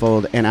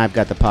Sevenfold, and I've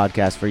got the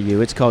podcast for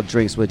you. It's called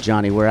Drinks with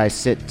Johnny, where I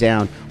sit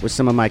down with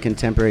some of my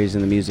contemporaries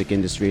in the music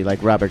industry,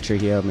 like Robert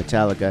Trujillo of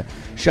Metallica,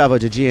 Shavo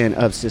Dajian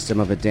of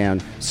System of a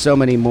Down, so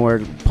many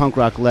more punk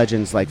rock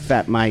legends like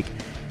Fat Mike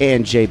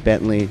and Jay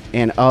Bentley,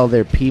 and all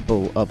their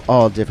people of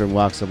all different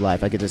walks of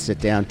life. I get to sit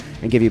down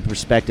and give you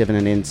perspective and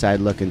an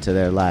inside look into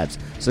their lives.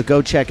 So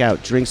go check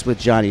out Drinks with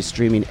Johnny,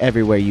 streaming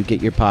everywhere you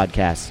get your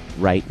podcasts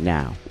right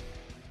now.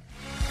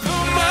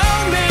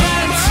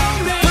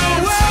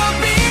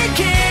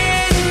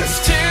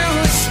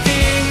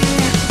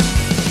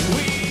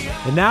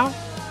 And now,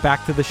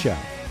 back to the show.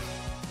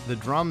 the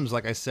drums,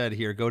 like I said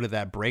here, go to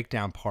that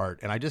breakdown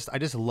part, and I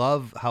just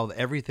love how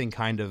everything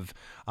kind of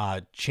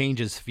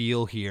changes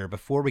feel here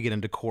before we get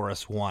into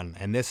chorus 1,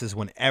 and this is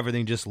when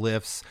everything just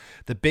lifts.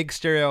 The big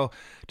stereo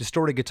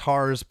distorted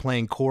guitars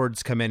playing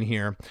chords come in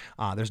here.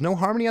 There's no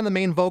harmony on the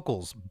main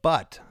vocals,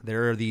 but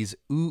there are these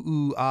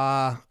ooh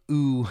ah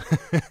ooh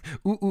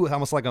ooh,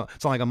 almost like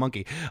a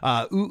monkey,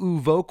 ooh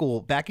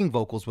vocal backing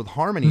vocals with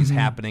harmonies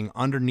happening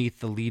underneath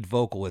the lead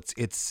vocal.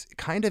 It's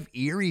kind of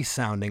eerie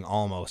sounding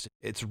almost.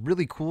 It's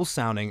really cool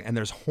sounding, and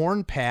there's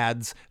horn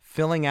pads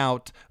filling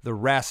out the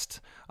rest.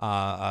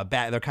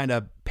 They're kind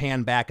of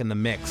panned back in the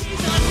mix.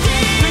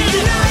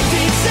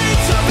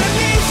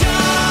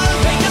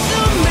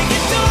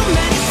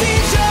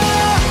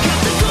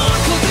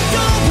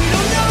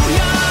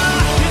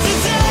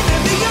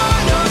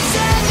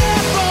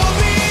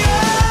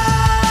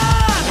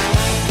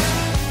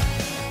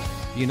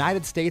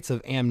 United States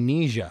of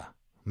amnesia.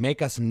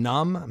 Make us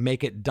numb,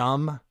 make it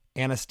dumb,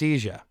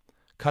 anesthesia.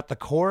 Cut the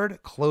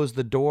cord, close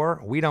the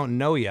door, we don't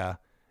know ya.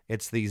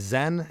 It's the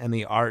Zen and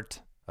the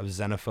art of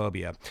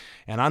Xenophobia.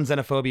 And on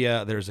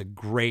Xenophobia, there's a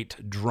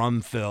great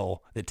drum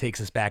fill that takes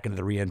us back into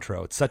the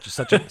reintro. It's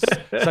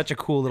such a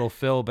cool little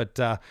fill. But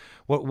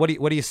what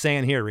are you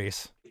saying here,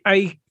 Reese?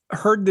 I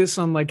heard this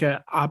on like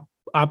a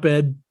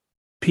op-ed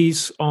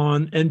piece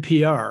on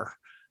NPR.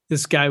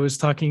 This guy was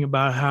talking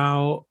about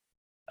how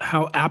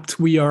apt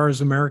we are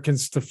as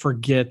Americans to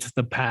forget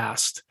the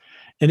past.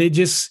 And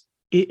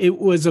it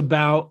was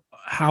about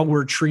how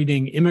we're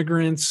treating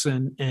immigrants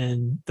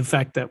and the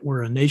fact that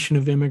we're a nation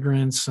of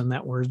immigrants and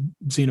that we're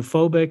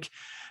xenophobic.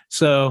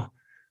 So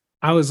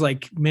I was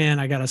like, man,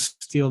 I got to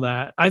steal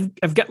that.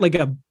 I've got like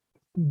a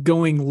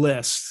going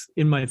list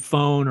in my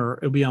phone, or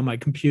it'll be on my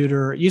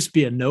computer. It used to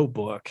be a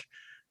notebook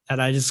that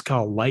I just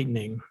call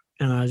lightning.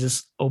 And I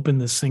just open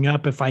this thing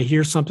up. If I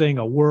hear something,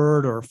 a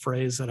word or a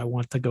phrase that I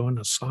want to go in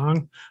a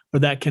song or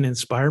that can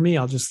inspire me,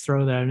 I'll just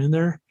throw that in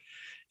there.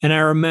 And I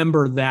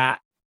remember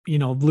that,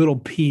 little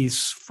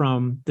piece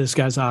from this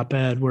guy's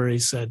op-ed where he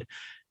said,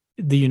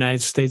 the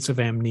United States of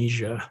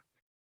amnesia.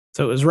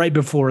 So it was right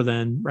before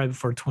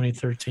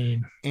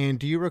 2013. And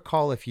do you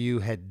recall if you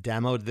had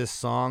demoed this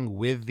song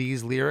with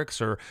these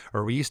lyrics, or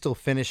were you still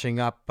finishing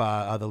up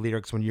the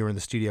lyrics when you were in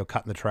the studio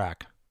cutting the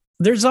track?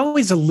 There's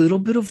always a little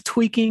bit of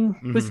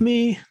tweaking with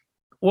me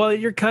while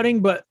you're cutting,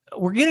 but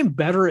we're getting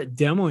better at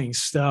demoing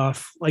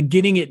stuff, like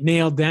getting it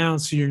nailed down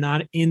so you're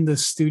not in the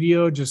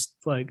studio just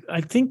like, I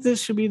think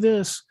this should be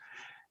this.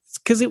 It's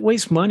because it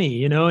wastes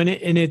money,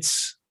 and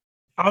it's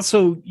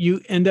also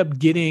you end up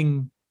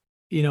getting,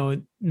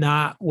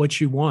 not what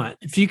you want.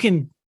 If you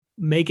can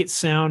make it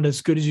sound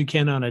as good as you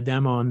can on a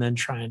demo and then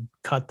try and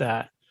cut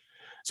that.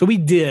 So we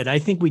did. I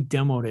think we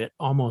demoed it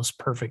almost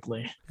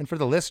perfectly. And for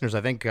the listeners, I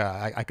think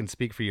I can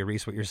speak for you,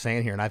 Reese, what you're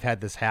saying here. And I've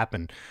had this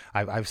happen.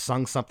 I've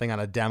sung something on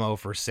a demo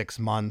for 6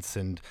 months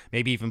and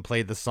maybe even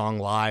played the song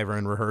live or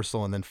in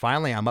rehearsal. And then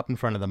finally I'm up in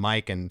front of the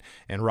mic and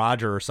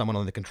Roger or someone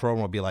on the control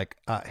room will be like,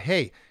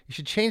 hey, you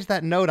should change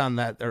that note on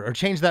that or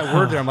change that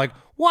word there. I'm like,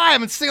 why?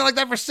 I've been singing like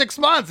that for 6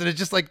 months. And it's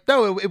just like,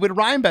 no, it would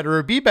rhyme better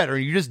or be better.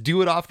 You just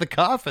do it off the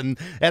cuff. And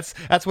that's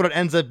what it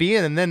ends up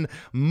being. And then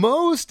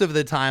most of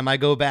the time I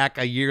go back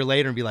a year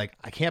later and be like,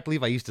 I can't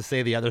believe I used to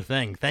say the other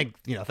thing. Thank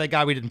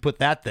God we didn't put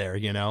that there,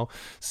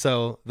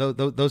 So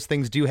those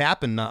things do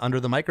happen under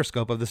the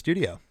microscope of the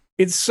studio.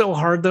 It's so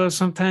hard though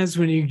sometimes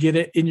when you get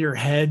it in your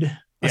head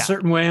a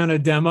certain way on a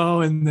demo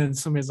and then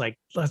somebody's like,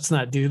 let's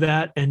not do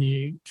that. And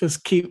you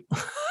just keep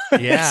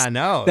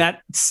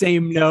that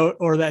same note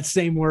or that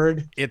same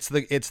word. It's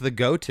the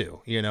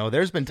go-to,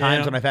 there's been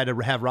times when I've had to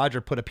have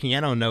Roger put a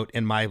piano note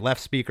in my left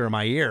speaker in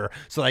my ear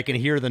so I can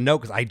hear the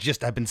note because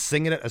I've been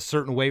singing it a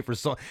certain way for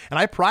so, and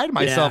I pride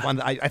myself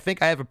on, I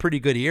think I have a pretty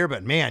good ear,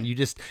 but man, you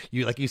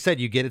like you said,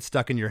 you get it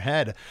stuck in your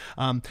head.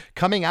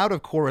 Coming out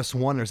of chorus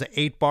 1, there's an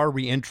 8-bar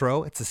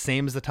reintro. It's the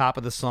same as the top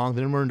of the song.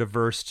 Then we're into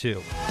verse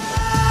 2.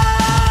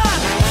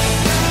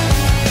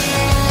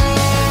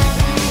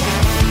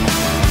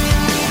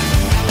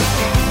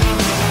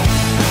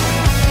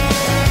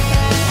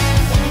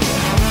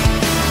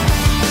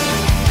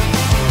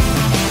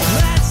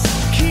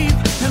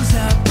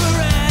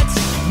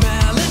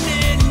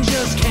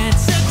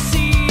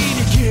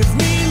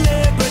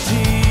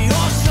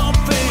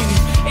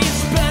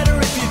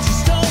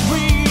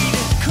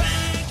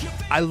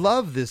 I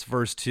love this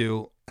verse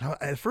 2.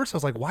 At first I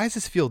was like, why does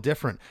this feel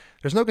different?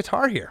 There's no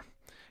guitar here.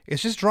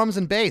 It's just drums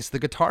and bass. The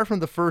guitar from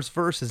the first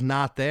verse is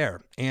not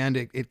there. And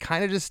it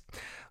kind of just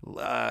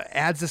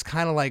adds this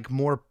kind of like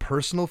more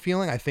personal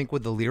feeling, I think,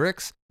 with the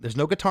lyrics. There's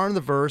no guitar in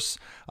the verse,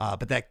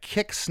 but that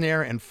kick,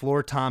 snare, and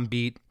floor tom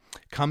beat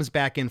comes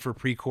back in for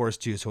pre-chorus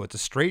 2. So it's a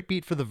straight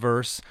beat for the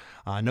verse,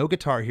 no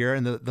guitar here.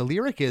 And the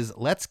lyric is,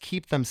 let's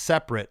keep them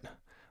separate.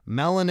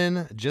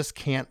 Melanin just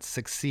can't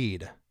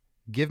succeed.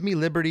 Give me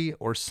liberty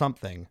or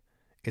something.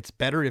 It's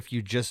better if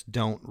you just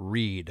don't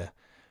read.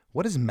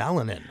 What is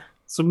melanin?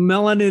 So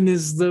melanin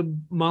is the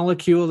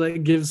molecule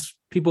that gives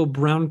people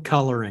brown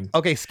coloring.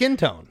 Okay, skin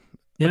tone.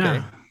 Yeah.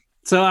 Okay.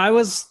 So I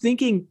was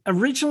thinking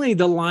originally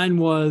the line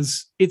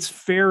was, it's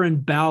fair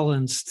and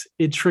balanced.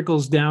 It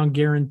trickles down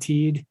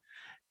guaranteed.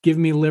 Give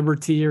me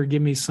liberty or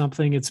give me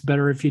something. It's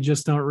better if you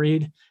just don't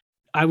read.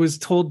 I was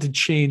told to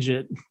change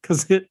it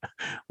because it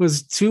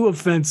was too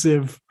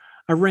offensive.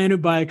 I ran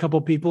it by a couple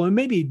people and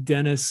maybe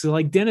Dennis. So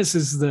like Dennis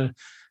is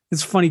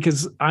it's funny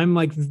because I'm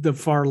like the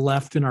far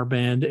left in our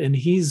band and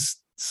he's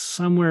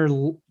somewhere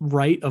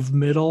right of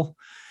middle.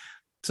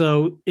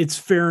 So it's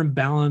fair and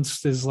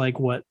balanced is like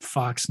what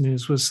Fox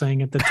News was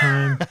saying at the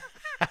time.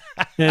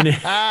 And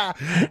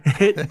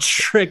it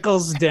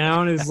trickles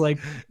down is like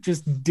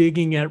just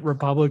digging at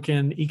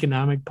Republican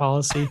economic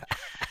policy.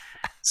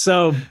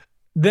 So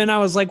then I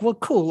was like, well,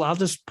 cool. I'll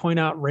just point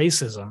out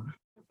racism.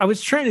 I was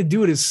trying to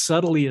do it as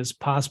subtly as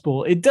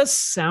possible. It does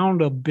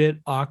sound a bit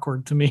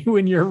awkward to me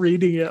when you're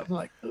reading it. I'm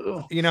like,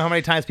 ugh. You know how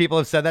many times people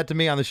have said that to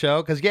me on the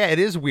show? Because, yeah, it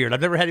is weird.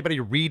 I've never had anybody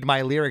read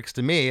my lyrics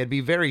to me. It'd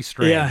be very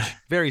strange. Yeah.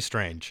 Very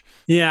strange.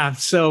 Yeah.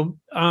 So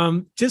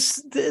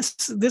just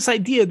this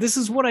idea, this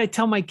is what I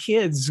tell my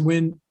kids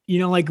when,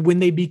 like when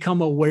they become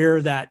aware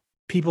that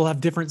people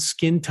have different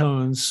skin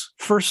tones.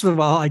 First of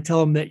all, I tell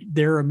them that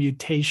they're a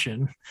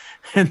mutation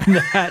and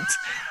that,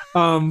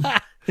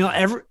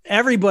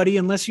 everybody,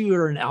 unless you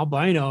are an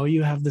albino,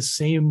 you have the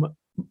same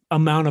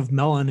amount of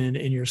melanin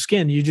in your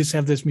skin. You just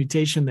have this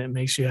mutation that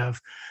makes you have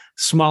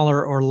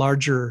smaller or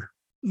larger.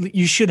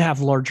 You should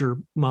have larger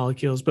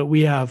molecules, but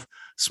we have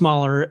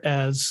smaller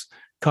as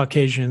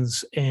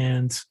Caucasians,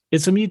 and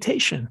it's a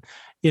mutation.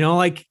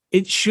 Like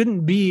it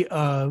shouldn't be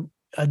a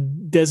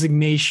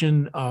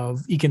designation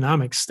of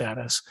economic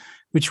status,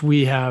 which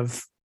we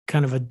have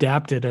kind of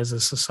adapted as a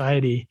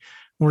society.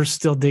 We're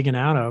still digging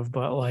out of,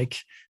 but like,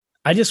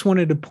 I just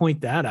wanted to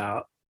point that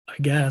out, I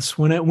guess,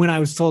 when I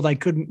was told I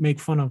couldn't make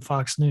fun of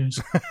Fox News.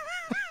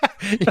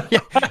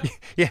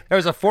 yeah, there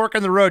was a fork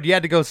in the road. You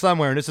had to go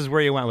somewhere, and this is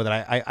where you went with it.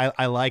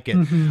 I like it.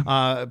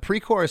 Mm-hmm.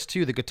 Pre-chorus,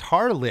 too, the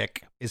guitar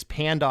lick is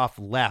panned off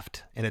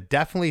left, and it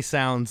definitely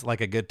sounds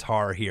like a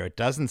guitar here. It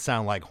doesn't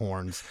sound like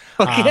horns.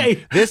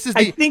 Okay,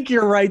 I think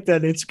you're right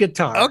that it's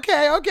guitar.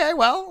 Okay,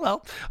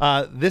 well,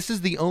 this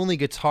is the only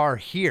guitar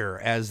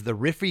here, as the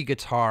riffy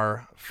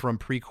guitar from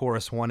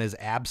pre-chorus 1 is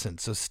absent.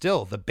 So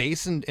still, the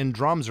bass and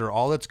drums are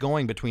all that's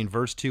going between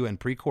verse 2 and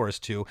pre-chorus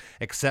 2,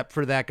 except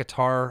for that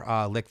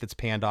guitar lick that's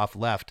panned off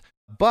left.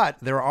 But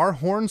there are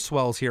horn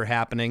swells here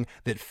happening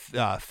that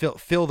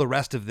fill the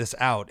rest of this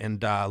out,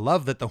 and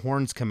love that the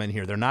horns come in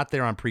here. They're not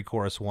there on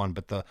pre-chorus 1,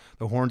 but the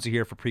horns are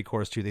here for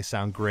pre-chorus 2. They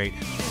sound great.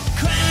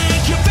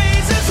 Crank your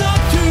faces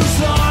up to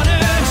slaughter.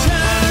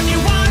 Turn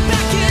your wine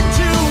back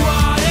into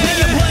water. Make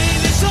you play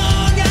this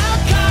song out,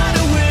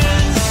 kinda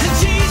wins.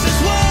 Jesus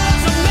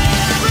was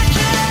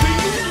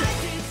American.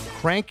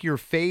 Crank your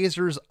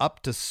phasers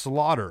up to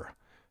slaughter.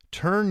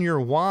 Turn your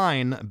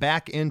wine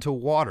back into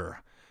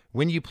water.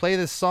 When you play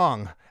this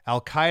song,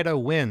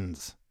 Al-Qaeda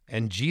wins,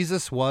 and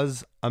Jesus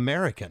was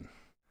American.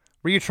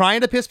 Were you trying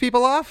to piss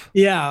people off?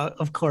 Yeah,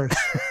 of course.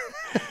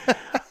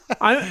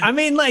 I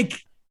mean, like,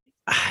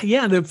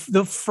 yeah,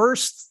 the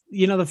first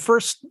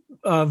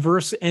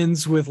verse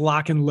ends with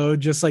lock and load,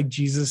 just like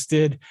Jesus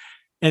did.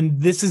 And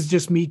this is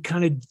just me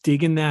kind of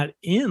digging that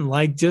in,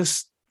 like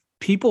just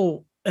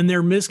people and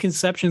their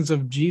misconceptions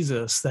of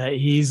Jesus, that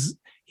he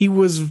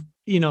was,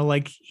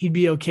 like he'd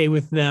be okay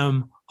with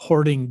them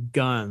hoarding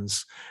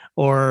guns,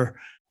 or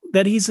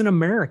that he's an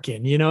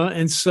American,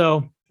 And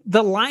so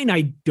the line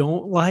I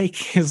don't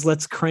like is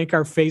let's crank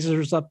our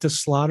phasers up to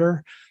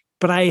slaughter.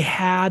 But I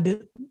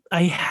had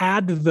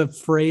the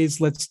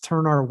phrase, let's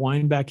turn our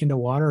wine back into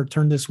water, or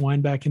turn this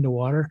wine back into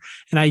water.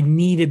 And I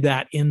needed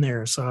that in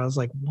there. So I was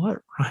like, what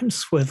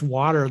rhymes with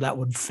water that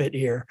would fit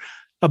here?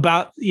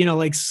 About,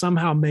 like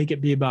somehow make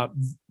it be about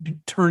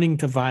turning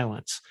to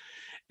violence.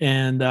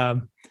 And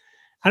I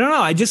don't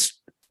know.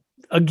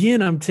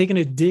 Again, I'm taking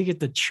a dig at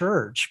the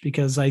church,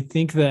 because I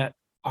think that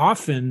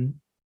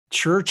often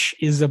church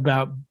is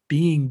about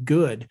being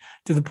good,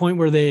 to the point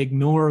where they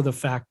ignore the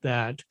fact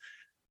that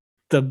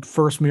the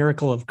first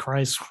miracle of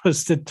Christ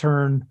was to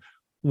turn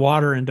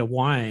water into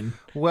wine.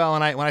 Well,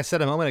 and when I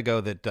said a moment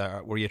ago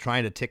that were you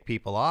trying to tick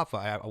people off,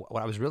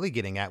 what I was really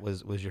getting at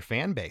was your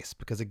fan base,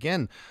 because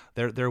again,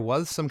 there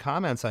was some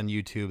comments on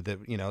YouTube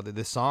that that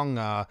this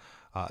song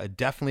it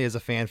definitely is a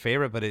fan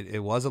favorite, but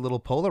it was a little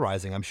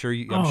polarizing. I'm sure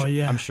you.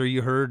 I'm sure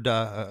you heard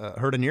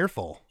an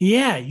earful.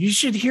 Yeah, you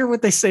should hear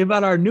what they say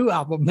about our new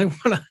album.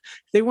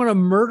 They want to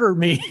murder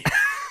me.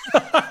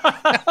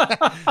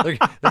 They're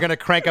going to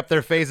crank up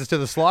their faces to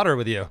the slaughter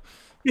with you.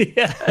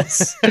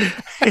 Yes,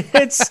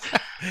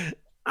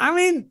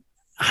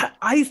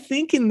 I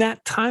think in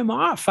that time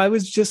off, I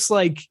was just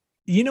like,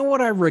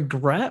 what I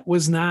regret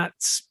was not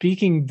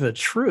speaking the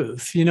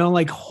truth.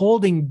 Like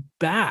holding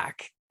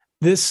back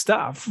this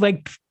stuff.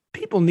 Like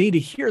people need to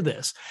hear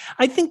this.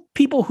 I think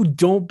people who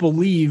don't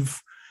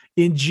believe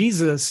in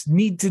Jesus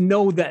need to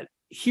know that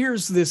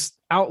here's this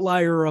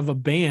outlier of a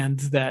band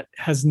that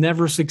has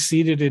never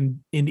succeeded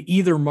in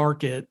either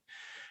market,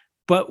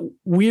 but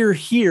we're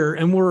here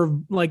and we're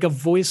like a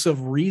voice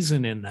of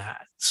reason in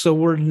that. So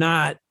we're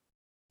not,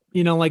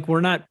 we're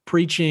not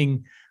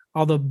preaching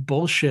all the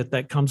bullshit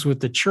that comes with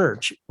the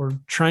church. We're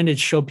trying to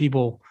show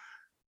people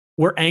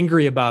we're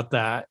angry about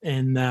that,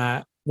 and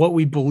that what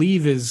we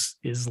believe is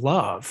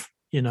love,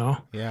 you know?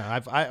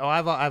 Yeah,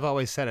 I've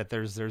always said it.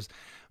 There's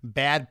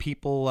bad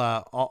people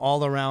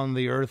all around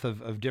the earth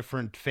of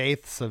different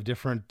faiths, of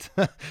different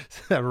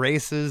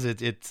races.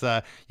 It's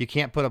you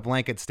can't put a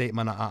blanket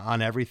statement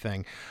on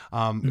everything.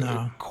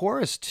 No.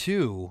 Chorus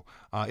 2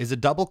 is a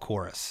double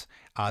chorus.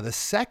 The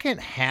second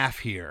half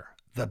here,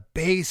 the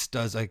bass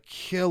does a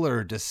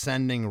killer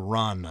descending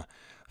run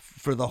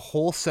for the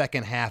whole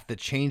second half that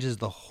changes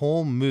the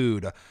whole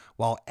mood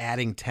while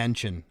adding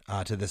tension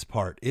to this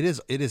part. It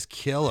is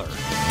killer.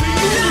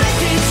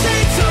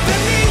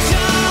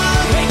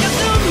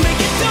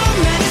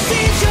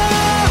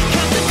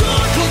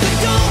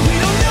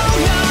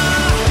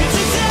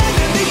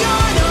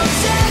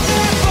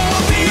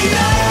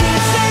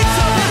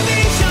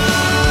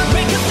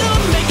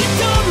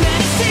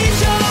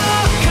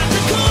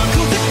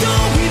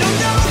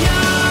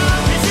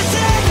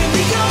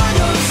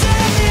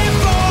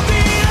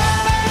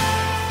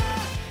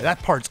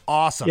 That part's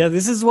awesome. Yeah,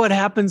 this is what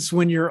happens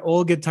when your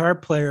old guitar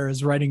player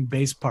is writing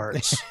bass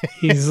parts.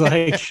 He's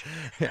like,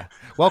 yeah.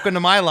 Welcome to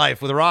my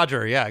life with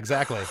Roger. Yeah,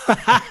 exactly.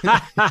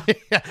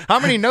 How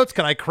many notes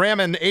can I cram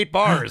in 8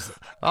 bars?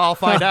 I'll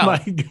find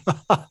out.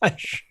 Oh my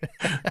gosh.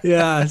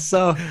 Yeah,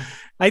 so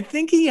I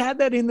think he had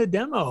that in the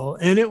demo,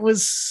 and it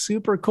was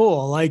super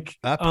cool. Like,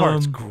 that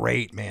part's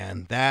great,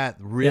 man. That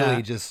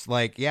really just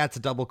like, it's a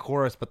double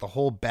chorus, but the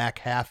whole back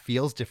half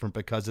feels different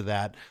because of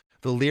that.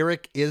 The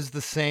lyric is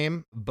the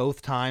same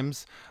both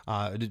times,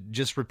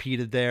 just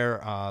repeated there.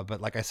 But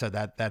like I said,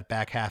 that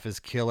back half is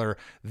killer.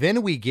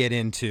 Then we get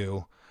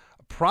into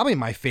probably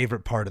my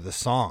favorite part of the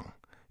song.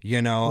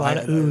 You know, a lot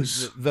of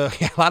ooze. A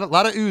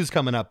lot of ooze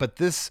coming up. But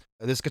this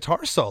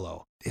guitar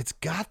solo, it's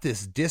got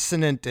this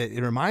dissonant.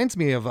 It reminds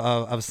me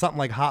of something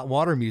like hot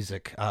water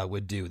music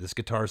would do. This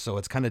guitar solo,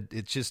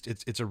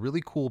 it's a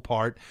really cool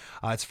part.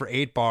 It's for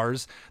 8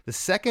 bars. The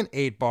second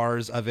 8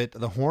 bars of it,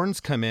 the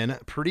horns come in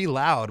pretty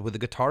loud with the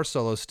guitar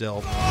solo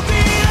still.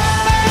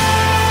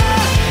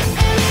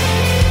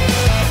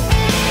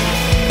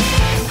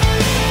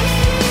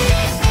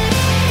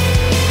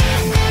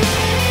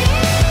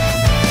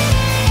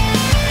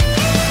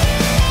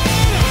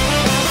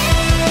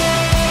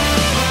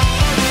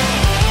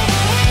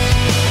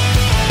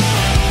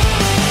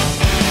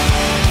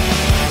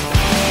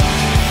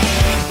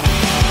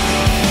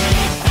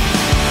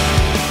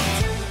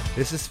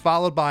 This is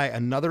followed by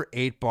another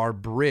 8-bar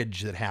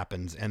bridge that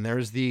happens, and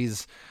there's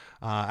these.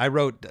 I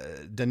wrote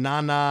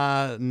na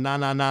na na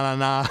na na na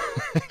na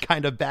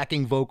kind of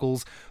backing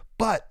vocals,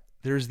 but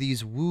there's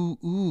these woo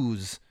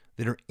oos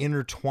that are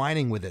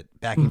intertwining with it.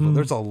 Backing.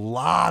 There's a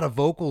lot of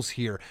vocals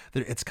here.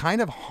 It's kind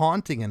of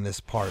haunting in this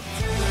part.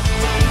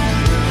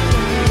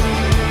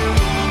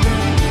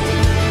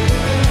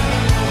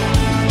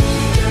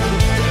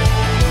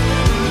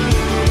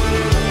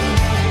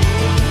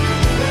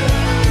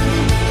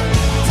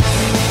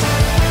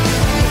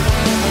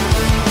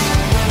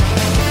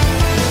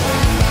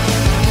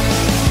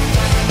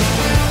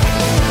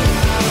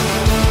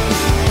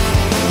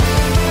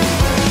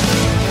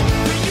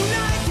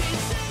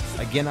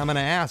 Again, I'm going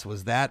to ask,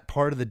 was that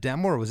part of the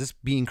demo, or was this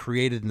being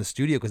created in the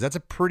studio? Because that's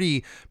a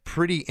pretty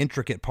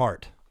intricate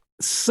part.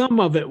 Some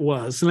of it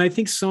was, and I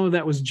think some of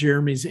that was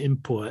Jeremy's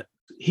input.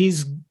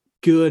 He's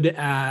good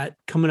at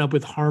coming up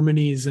with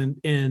harmonies,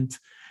 and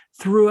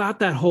throughout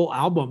that whole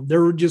album,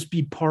 there would just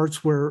be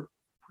parts where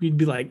we'd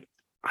be like,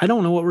 I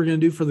don't know what we're going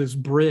to do for this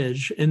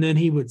bridge, and then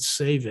he would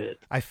save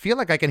it. I feel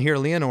like I can hear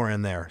Leonore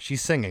in there.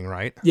 She's singing,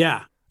 right?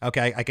 Yeah.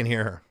 Okay, I can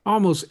hear her.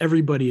 Almost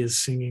everybody is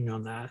singing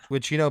on that.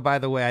 Which, you know, by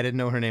the way, I didn't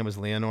know her name was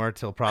Leonore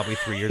till probably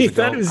 3 years You ago.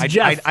 thought it was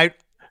Jeff.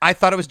 I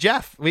thought it was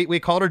Jeff. We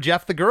called her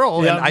Jeff the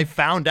girl, Yeah. and I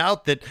found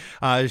out that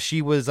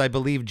she was, I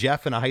believe,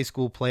 Jeff in a high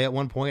school play at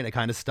one point. It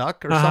kind of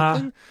stuck or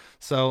something.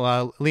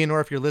 So,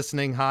 Leonore, if you're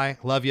listening, hi,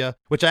 love you.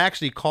 Which I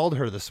actually called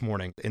her this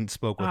morning and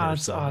spoke with her.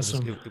 That's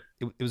awesome.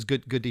 It was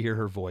good to hear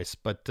her voice.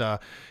 But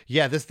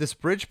yeah, this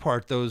bridge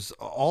part,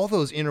 all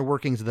those inner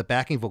workings of the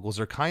backing vocals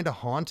are kind of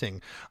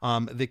haunting.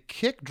 The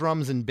kick,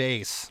 drums, and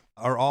bass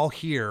are all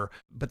here,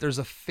 but there's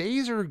a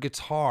phaser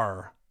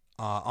guitar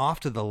off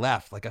to the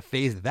left, like a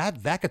phase.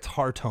 That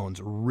guitar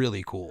tone's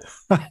really cool.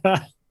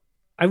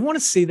 I want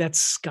to say that's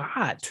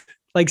Scott.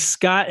 Like,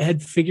 Scott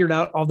had figured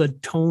out all the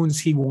tones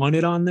he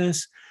wanted on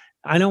this.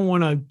 I don't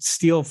want to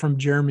steal from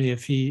Jeremy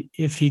if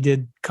he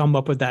did come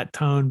up with that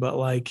tone, but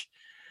like,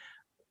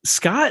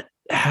 Scott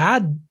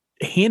had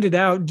handed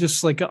out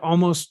just like an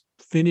almost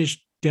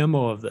finished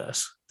demo of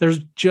this. There's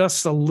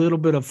just a little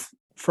bit of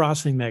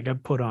frosting that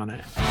got put on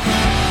it.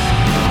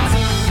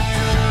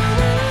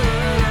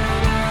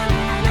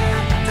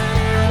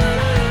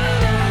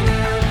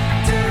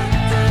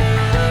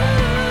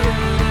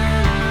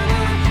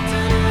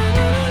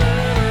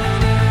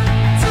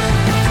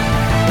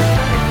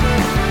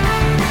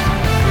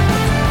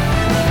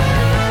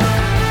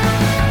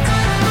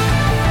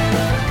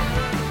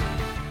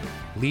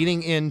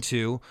 Leading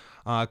into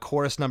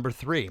chorus number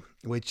 3,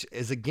 which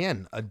is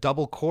again a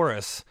double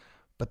chorus,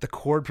 but the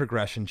chord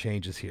progression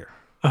changes here.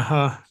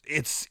 Uh-huh.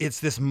 It's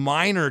this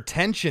minor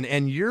tension,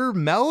 and your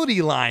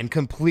melody line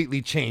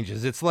completely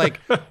changes. It's like,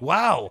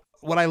 wow.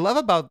 What I love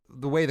about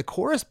the way the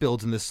chorus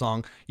builds in this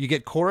song, you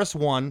get chorus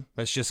 1,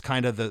 that's just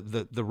kind of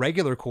the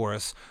regular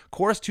chorus.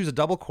 Chorus 2 is a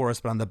double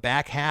chorus, but on the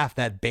back half,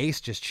 that bass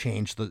just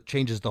changes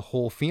the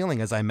whole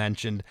feeling, as I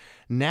mentioned.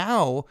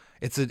 Now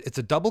it's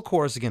a double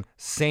chorus again,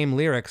 same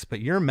lyrics,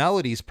 but your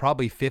melody's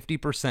probably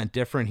 50%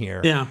 different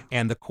here. Yeah.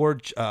 And the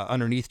chord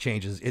underneath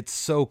changes. It's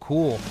so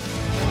cool.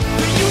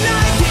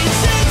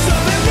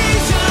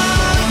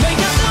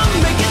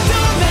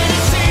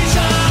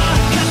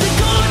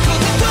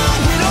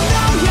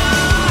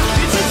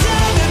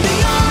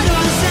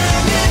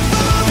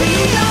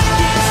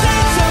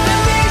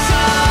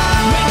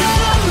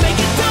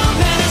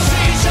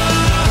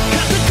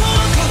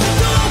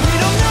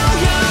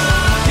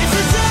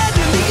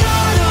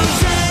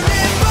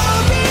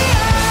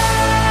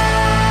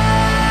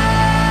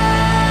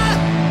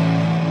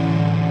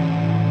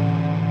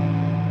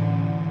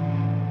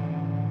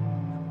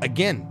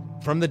 Again,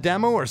 from the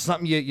demo or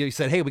something you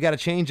said, hey, we got to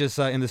change this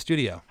in the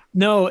studio?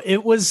 No,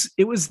 it was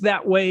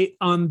that way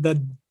on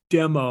the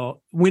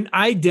demo. When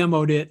I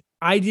demoed it,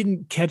 I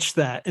didn't catch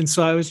that. And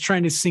so I was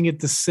trying to sing it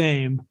the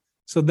same.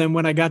 So then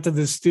when I got to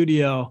the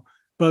studio,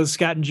 both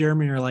Scott and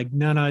Jeremy are like,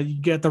 no, you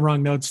get the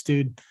wrong notes,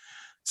 dude.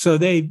 So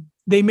they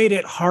made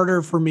it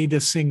harder for me to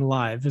sing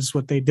live is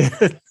what they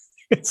did.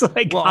 It's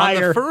like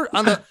higher.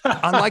 On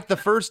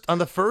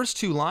the first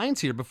 2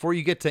 lines here, before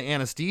you get to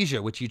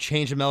anesthesia, which you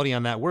change the melody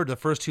on that word, the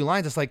first 2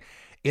 lines, it's like,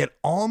 it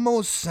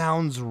almost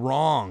sounds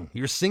wrong.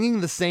 You're singing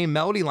the same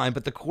melody line,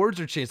 but the chords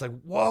are changed. Like,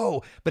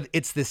 whoa, but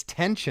it's this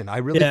tension. I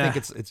really think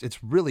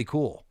it's really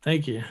cool.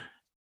 Thank you.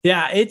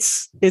 Yeah,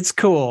 it's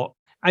cool.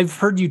 I've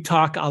heard you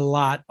talk a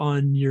lot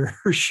on your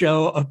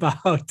show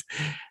about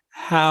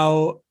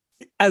how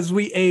as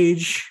we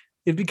age,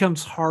 it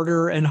becomes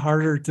harder and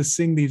harder to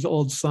sing these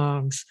old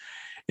songs.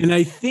 And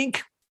I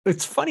think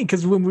it's funny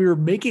because when we were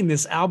making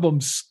this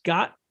album,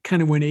 Scott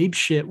kind of went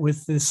apeshit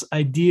with this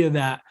idea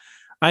that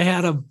I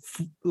had a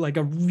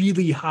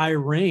really high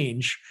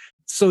range.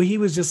 So he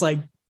was just like,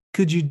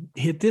 could you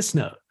hit this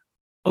note?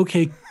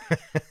 Okay.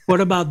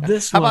 What about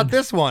this one? How about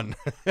this one?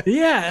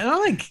 Yeah. And I'm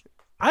like,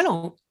 I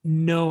don't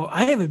know.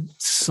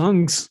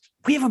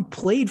 We haven't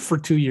played for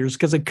 2 years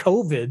because of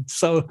COVID.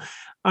 So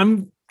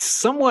I'm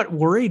somewhat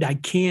worried I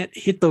can't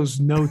hit those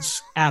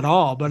notes at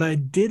all, but I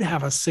did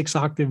have a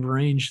 6-octave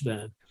range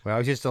then. Well, I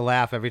was used to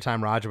laugh every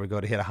time Roger would go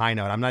to hit a high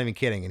note. I'm not even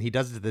kidding. And he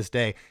does it to this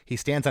day. He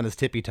stands on his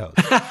tippy toes.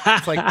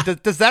 It's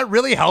like, does that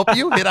really help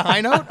you hit a high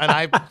note? And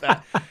I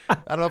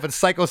don't know if it's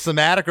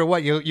psychosomatic or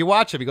what. You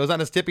watch him. He goes on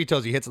his tippy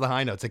toes. He hits the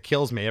high notes. It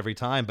kills me every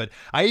time. But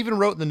I even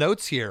wrote in the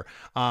notes here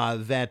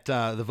that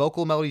the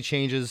vocal melody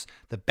changes.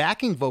 The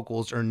backing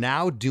vocals are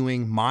now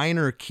doing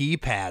minor key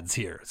pads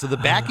here. So the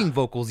backing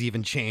vocals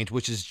even change,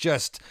 which is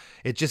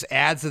it just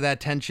adds to that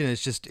tension.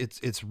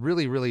 It's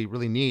really, really,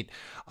 really neat.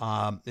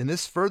 And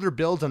this further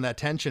builds on that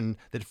tension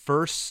that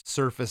first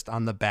surfaced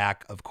on the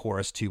back of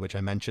chorus 2, which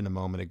I mentioned a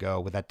moment ago,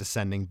 with that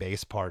descending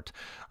bass part.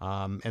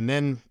 And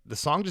then the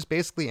song just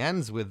basically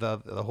ends with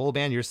the whole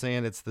band. You're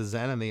saying it's the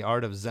Zen and the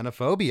art of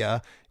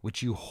Xenophobia,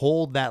 which you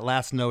hold that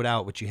last note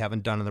out, which you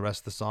haven't done in the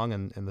rest of the song,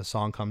 and the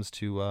song comes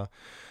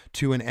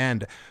to an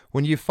end.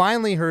 When you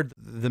finally heard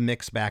the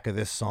mix back of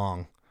this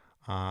song,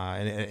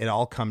 and it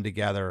all come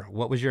together,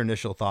 what was your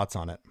initial thoughts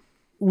on it?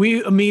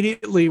 We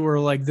immediately were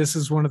like, this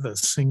is one of the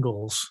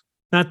singles.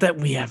 Not that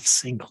we have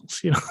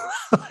singles,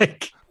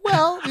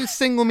 Well,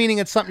 single meaning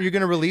it's something you're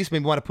going to release.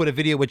 Maybe want to put a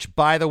video, which,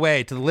 by the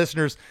way, to the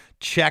listeners,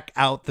 check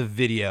out the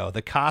video.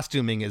 The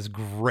costuming is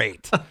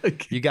great.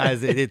 Okay. You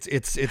guys,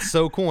 it's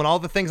so cool. And all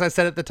the things I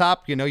said at the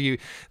top, the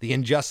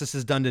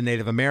injustices done to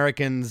Native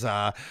Americans,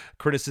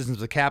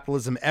 criticisms of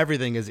capitalism,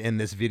 everything is in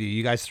this video.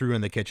 You guys threw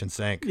in the kitchen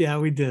sink. Yeah,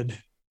 we did.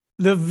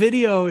 The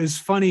video is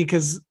funny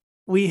because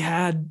we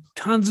had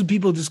tons of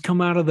people just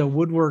come out of the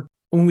woodwork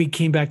when we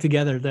came back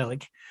together. They're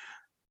like,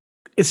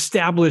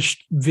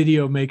 established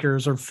video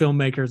makers or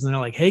filmmakers, and they're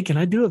like, hey, can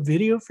I do a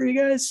video for you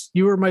guys?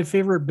 You were my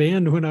favorite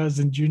band when I was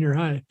in junior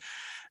high.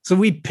 So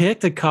we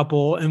picked a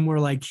couple and we're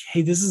like,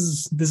 hey, this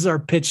is our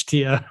pitch to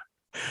you.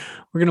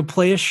 We're going to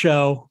play a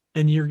show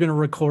and you're going to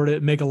record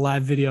it, make a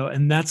live video,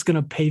 and that's going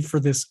to pay for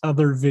this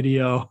other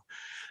video.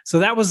 So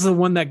that was the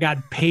one that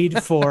got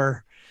paid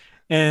for.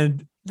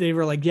 And they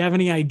were like, you have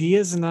any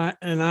ideas? And I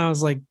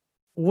was like,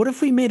 what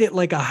if we made it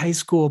like a high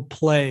school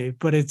play,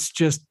 but it's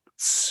just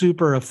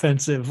super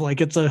offensive?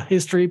 Like it's a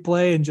history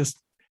play and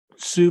just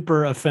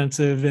super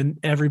offensive and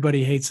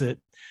everybody hates it.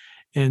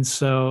 And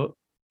so,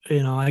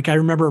 I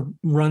remember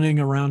running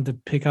around to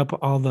pick up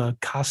all the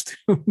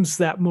costumes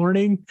that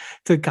morning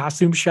to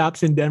costume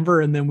shops in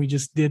Denver. And then we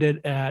just did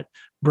it at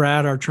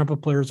Brad, our trumpet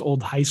player's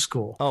old high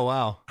school. Oh,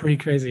 wow. Pretty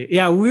crazy.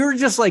 Yeah. We were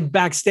just like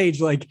backstage,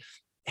 like,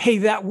 hey,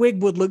 that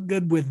wig would look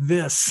good with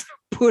this.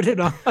 Put it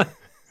on.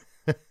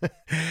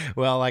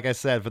 Well, like I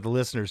said, for the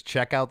listeners,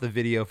 check out the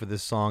video for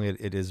this song.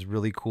 It is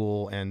really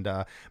cool. And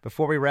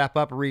before we wrap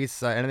up,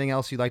 Reese, anything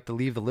else you'd like to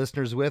leave the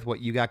listeners with? What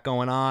you got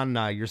going on?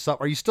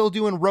 Yourself? Are you still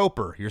doing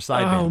Roper, your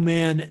side band? Oh,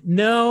 man.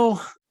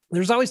 No,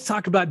 there's always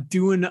talk about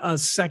doing a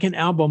second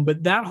album,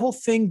 but that whole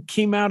thing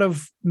came out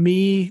of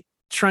me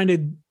trying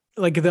to,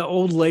 like, the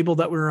old label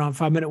that we were on,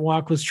 5 Minute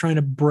Walk, was trying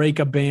to break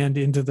a band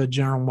into the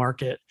general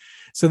market.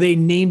 So they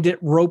named it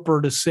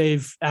Roper to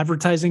save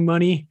advertising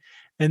money.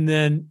 And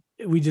then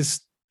we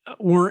just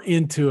weren't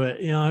into it.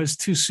 It was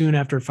too soon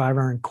after 5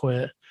 Iron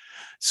quit.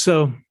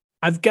 So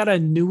I've got a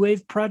new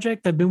wave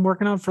project I've been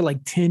working on for like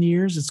 10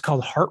 years. It's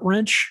called Heart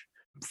Wrench.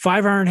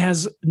 5 Iron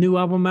has a new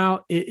album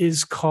out. It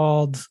is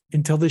called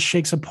Until This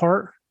Shakes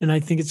Apart. And I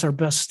think it's our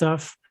best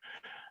stuff.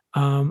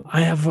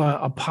 I have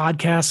a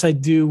podcast I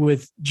do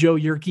with Joe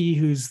Yerke,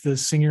 who's the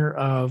singer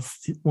of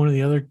one of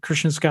the other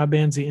Christian ska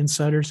bands, The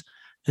Insiders.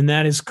 And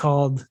that is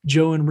called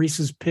Joe and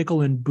Reese's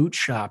Pickle and Boot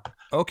Shop.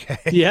 Okay.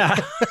 Yeah.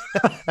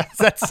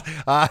 that's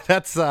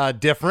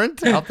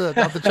different. I'll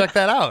have to check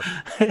that out.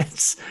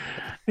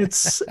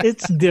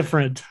 It's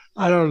different.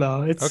 I don't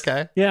know. It's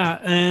okay. Yeah.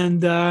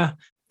 And,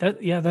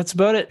 that's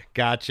about it.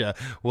 Gotcha.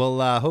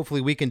 Well,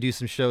 hopefully we can do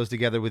some shows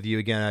together with you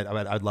again.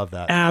 I'd love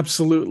that.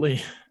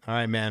 Absolutely. All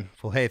right, man.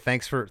 Well, hey,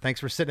 thanks for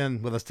sitting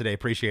in with us today.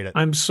 Appreciate it.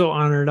 I'm so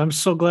honored. I'm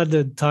so glad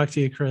to talk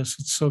to you, Chris.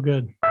 It's so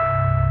good.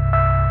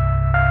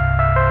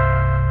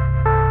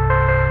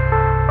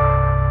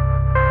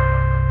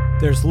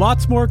 There's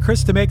lots more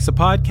Krista Makes a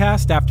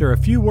Podcast after a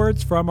few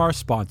words from our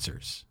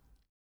sponsors.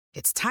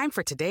 It's time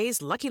for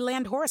today's Lucky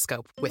Land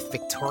horoscope with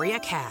Victoria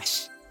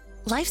Cash.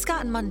 Life's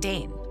gotten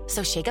mundane,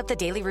 so shake up the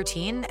daily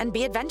routine and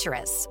be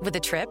adventurous with a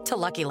trip to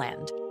Lucky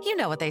Land. You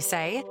know what they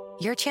say,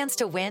 your chance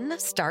to win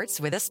starts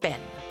with a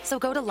spin. So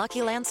go to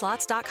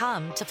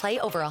LuckyLandSlots.com to play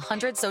over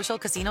 100 social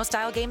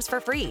casino-style games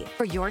for free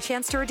for your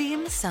chance to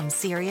redeem some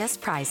serious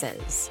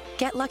prizes.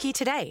 Get lucky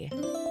today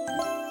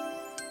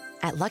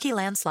at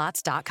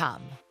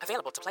LuckyLandSlots.com.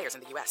 Available to players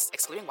in the U.S.,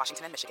 excluding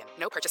Washington and Michigan.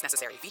 No purchase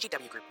necessary.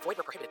 VGW Group. Void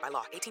where prohibited by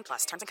law. 18+.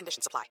 Terms and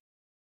conditions apply.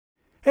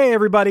 Hey,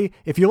 everybody.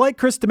 If you like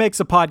Krista Makes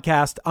a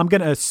Podcast, I'm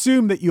going to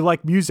assume that you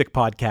like music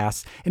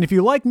podcasts. And if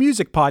you like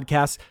music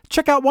podcasts,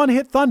 check out One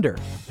Hit Thunder.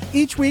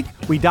 Each week,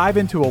 we dive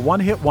into a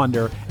one-hit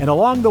wonder, and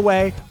along the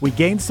way, we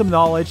gain some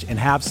knowledge and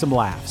have some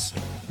laughs.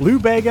 Lou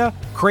Bega,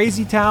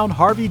 Crazy Town,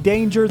 Harvey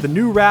Danger, The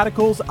New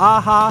Radicals,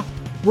 Aha.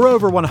 We're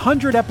over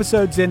 100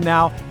 episodes in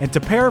now, and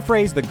to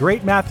paraphrase the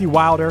great Matthew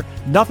Wilder,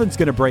 nothing's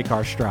going to break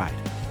our stride.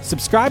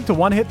 Subscribe to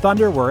One Hit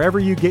Thunder wherever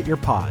you get your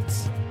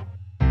pods.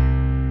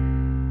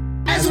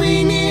 As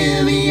we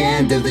near the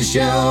end of the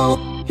show,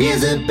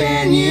 here's a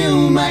band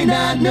you might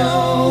not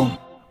know.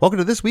 Welcome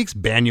to this week's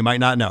Band You Might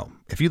Not Know.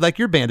 If you'd like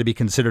your band to be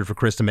considered for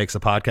Krista Makes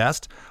a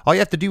Podcast, all you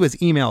have to do is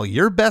email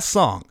your best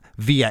song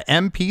via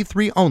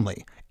MP3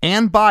 only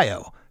and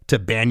bio to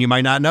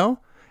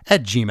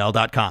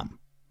bandyoumightnotknow@gmail.com.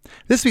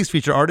 This week's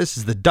feature artist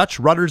is the Dutch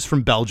Rudders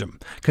from Belgium,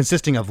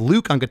 consisting of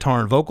Luke on guitar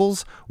and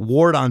vocals,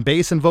 Ward on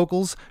bass and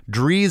vocals,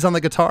 Dries on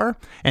the guitar,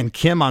 and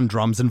Kim on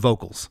drums and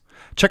vocals.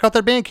 Check out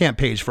their Bandcamp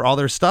page for all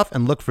their stuff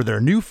and look for their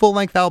new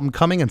full-length album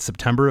coming in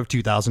September of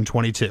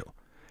 2022.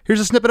 Here's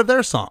a snippet of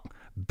their song,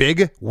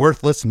 Big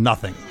Worthless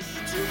Nothing.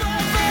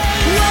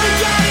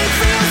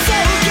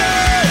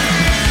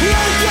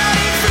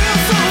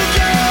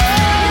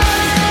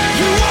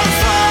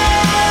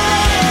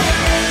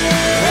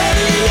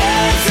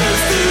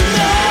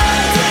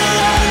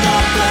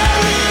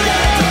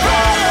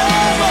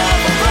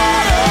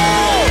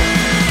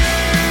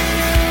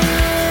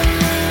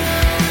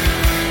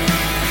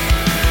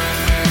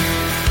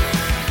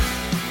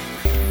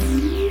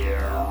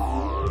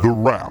 The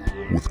Wrap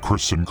with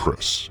Chris and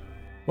Chris.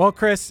 Well,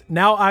 Chris,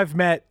 now I've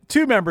met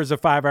two members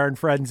of 5 Iron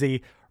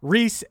Frenzy,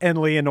 Reese and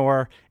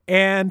Leonore,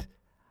 and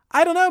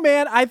I don't know,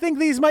 man. I think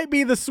these might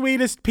be the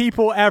sweetest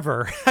people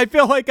ever. I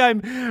feel like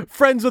I'm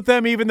friends with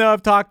them, even though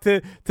I've talked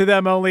to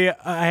them only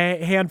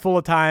a handful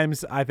of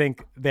times. I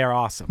think they're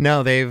awesome.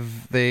 No,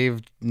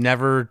 they've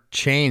never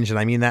changed, and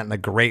I mean that in a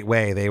great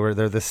way. They're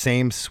the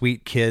same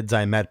sweet kids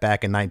I met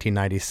back in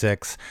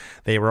 1996.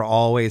 They were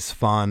always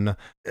fun.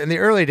 In the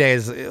early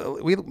days,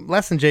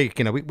 Les and Jake,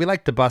 we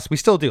like to bust. We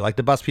still do like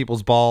to bust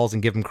people's balls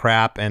and give them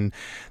crap. And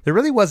there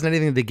really wasn't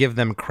anything to give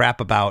them crap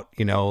about,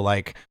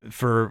 like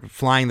for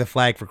flying the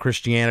flag for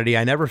Christianity.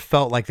 I never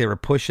felt like they were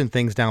pushing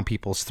things down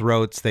people's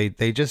throats.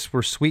 They just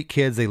were sweet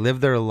kids. They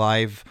lived their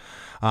life.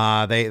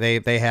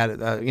 They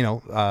had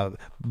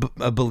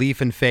a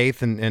belief in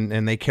faith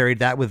and they carried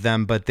that with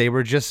them, but they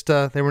were just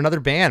they were another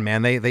band,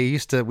 man. We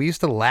used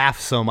to laugh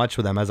so much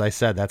with them. As I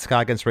said, that Ska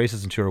Against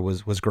Racism tour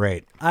was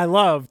great. I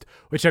loved,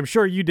 which I'm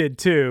sure you did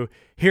too,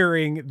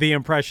 hearing the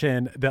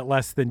impression that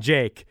Less Than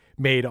Jake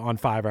made on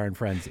 5 Iron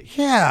Frenzy.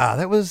 Yeah,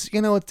 that was,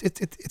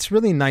 it's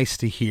really nice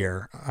to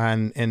hear.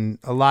 And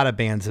a lot of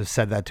bands have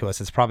said that to us.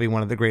 It's probably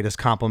one of the greatest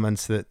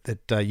compliments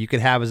that you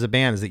could have as a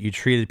band, is that you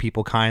treated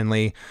people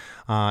kindly.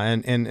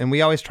 And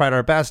we always tried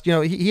our best. You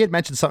know, he had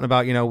mentioned something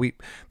about, you know,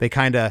 they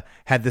kind of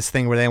had this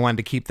thing where they wanted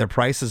to keep their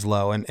prices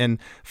low. And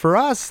for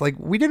us, like,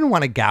 we didn't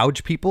want to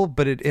gouge people,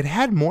 but it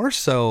had more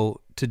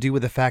so to do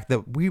with the fact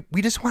that we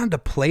just wanted to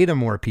play to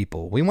more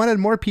people. We wanted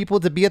more people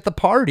to be at the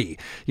party.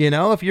 You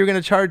know, if you're going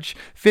to charge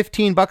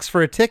 $15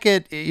 for a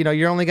ticket, you know,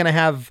 you're only going to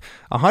have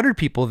 100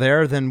 people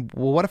there. Then,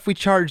 well, what if we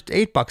charged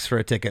 $8 for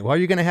a ticket? Well,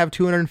 you're going to have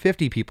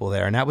 250 people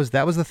there. And that was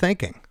the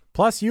thinking.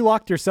 Plus, you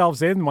locked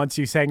yourselves in once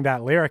you sang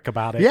that lyric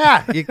about it.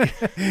 Yeah.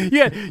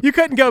 You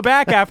couldn't go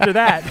back after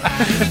that.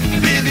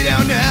 Really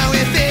don't know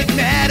if it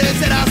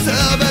matters at all,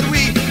 so but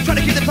we try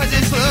to keep the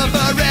prices low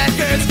for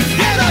records.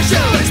 And our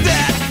show is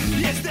that.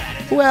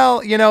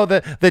 Well, you know,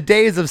 the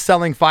days of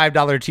selling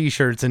 $5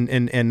 T-shirts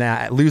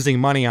and losing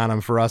money on them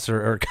for us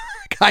are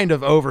kind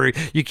of over.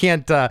 You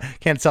can't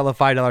sell a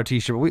 $5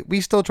 T-shirt.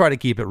 We still try to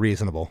keep it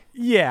reasonable.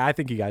 Yeah, I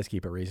think you guys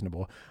keep it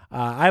reasonable.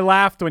 I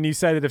laughed when you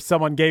said that if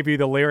someone gave you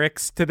the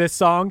lyrics to this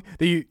song,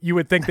 that you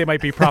would think they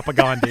might be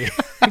propaganda.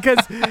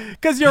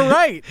 because you're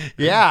right.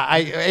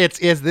 Yeah,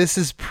 this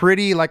is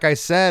pretty, like I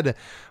said,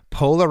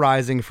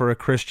 polarizing for a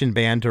Christian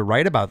band to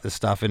write about this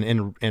stuff,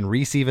 and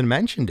Reese even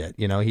mentioned it.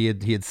 You know, he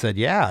had said,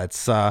 yeah,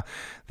 it's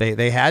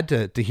they had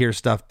to hear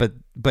stuff,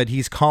 but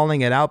he's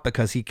calling it out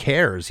because he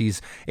cares.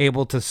 He's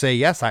able to say,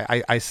 yes,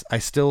 I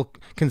still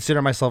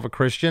consider myself a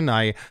Christian.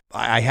 I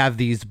have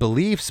these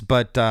beliefs,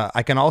 but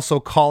I can also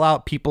call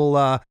out people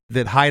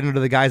that hide under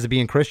the guise of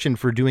being Christian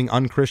for doing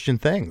unchristian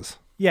things.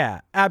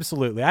 Yeah,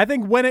 absolutely. I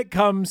think when it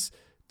comes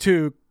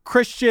to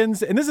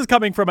Christians, and this is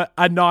coming from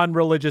a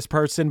non-religious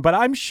person, but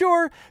I'm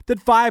sure that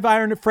Five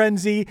Iron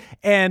Frenzy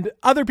and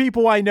other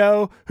people I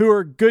know who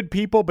are good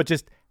people but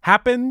just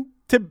happen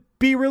to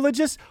be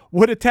religious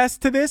would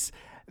attest to this,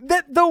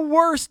 that the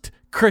worst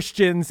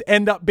Christians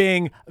end up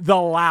being the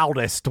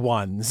loudest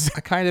ones. I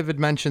kind of had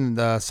mentioned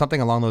something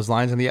along those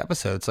lines in the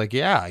episode. It's like,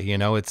 yeah, you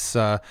know, it's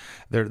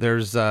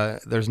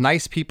there's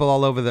nice people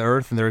all over the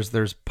earth, and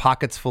there's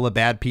pockets full of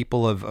bad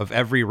people of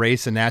every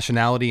race and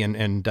nationality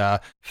and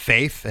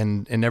faith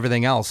and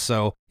everything else.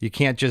 So you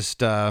can't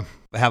just have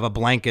a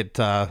blanket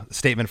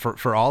statement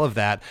for all of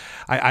that.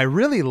 I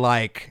really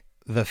like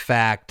the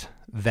fact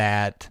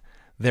that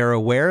they're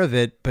aware of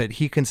it, but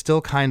he can still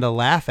kind of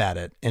laugh at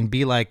it and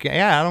be like,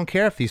 yeah, I don't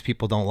care if these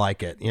people don't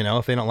like it. You know,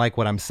 if they don't like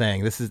what I'm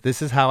saying, this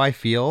is how I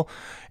feel.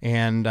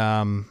 And,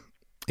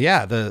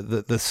 yeah,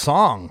 the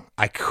song,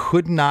 I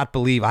could not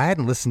believe I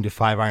hadn't listened to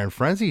Five Iron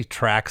Frenzy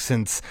tracks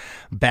since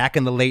back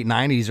in the late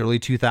 90s, early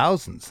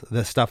 2000s,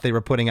 the stuff they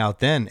were putting out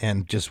then,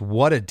 and just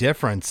what a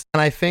difference. And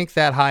I think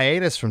that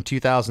hiatus from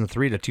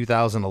 2003 to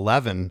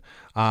 2011,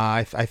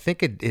 I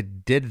think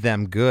it did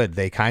them good.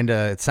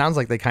 It sounds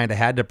like they kind of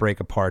had to break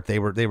apart. They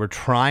were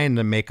trying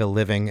to make a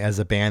living as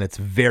a band. It's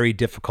very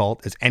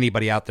difficult, as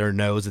anybody out there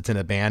knows. It's in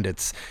a band.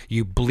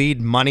 You bleed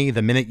money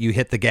the minute you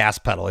hit the gas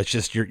pedal. It's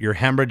just you're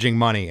hemorrhaging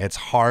money. It's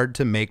hard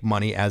to make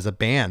money as a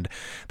band.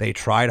 They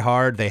tried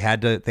hard. They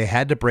had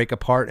to break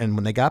apart, and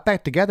when they got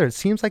back together, it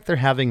seems like they're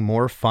having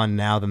more fun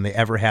now than they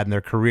ever had in their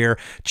career.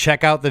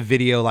 Check out the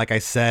video. Like I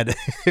said,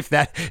 if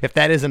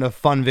that isn't a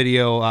fun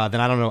video,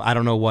 then I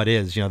don't know what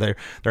is. You know,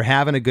 they're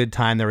having a good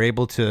time. They're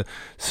able to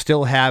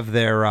still have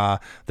their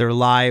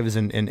lives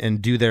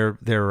and do their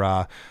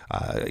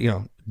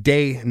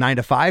day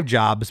 9-to-5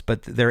 jobs,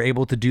 but they're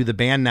able to do the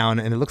band now, and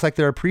it looks like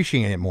they're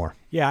appreciating it more.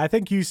 Yeah, I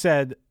think you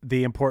said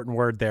the important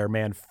word there,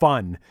 man.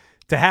 Fun.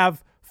 To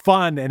have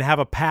fun and have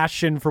a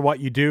passion for what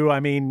you do. I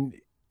mean,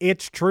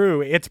 it's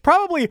true. It's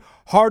probably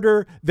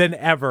harder than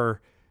ever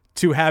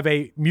to have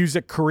a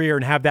music career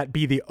and have that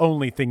be the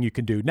only thing you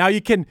can do. Now you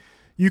can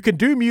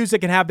do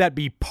music and have that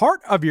be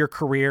part of your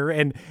career,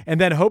 and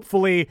then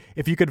hopefully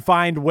if you could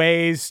find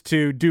ways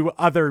to do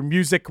other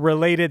music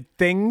related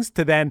things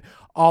to then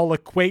all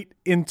equate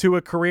into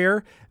a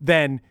career,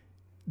 then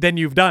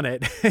you've done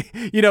it.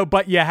 You know,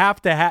 but you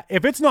have to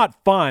if it's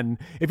not fun,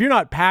 if you're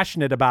not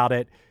passionate about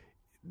it,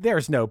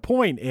 there's no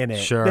point in it.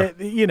 Sure.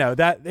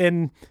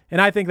 And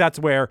I think that's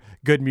where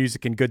good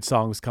music and good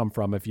songs come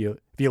from, if you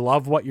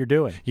love what you're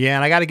doing. Yeah,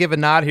 and I got to give a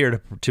nod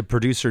here to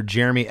producer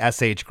Jeremy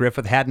S.H.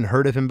 Griffith. Hadn't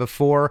heard of him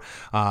before.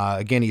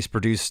 Again, he's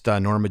produced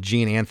Norma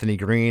Jean, Anthony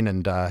Green,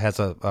 and has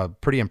a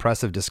pretty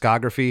impressive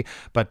discography.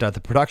 But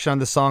the production on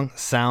this song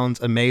sounds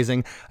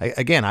amazing.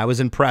 I was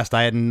impressed.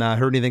 I hadn't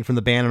heard anything from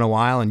the band in a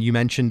while, and you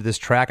mentioned this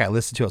track. I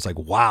listened to it. I was like,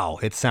 wow,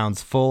 it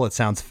sounds full. It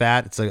sounds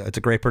fat. It's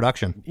a great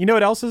production. You know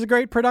what else is a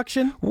great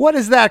production? What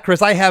is that,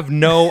 Chris? I have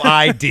no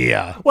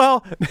idea.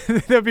 Well,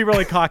 that would be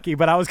really cocky,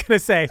 but I was going to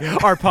say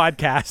our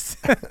podcast.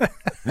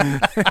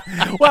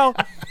 Well,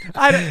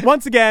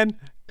 once again,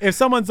 if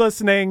someone's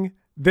listening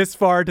this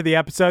far to the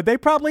episode, they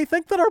probably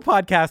think that our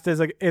podcast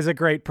is a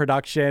great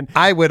production.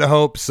 I would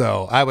hope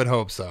so.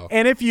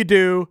 And if you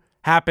do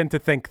happen to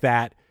think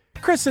that,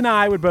 Chris and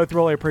I would both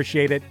really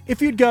appreciate it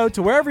if you'd go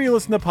to wherever you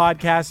listen to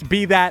podcasts,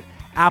 be that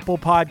Apple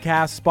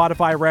Podcasts,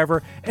 Spotify,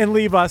 wherever, and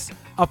leave us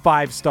a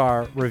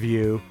 5-star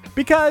review,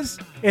 because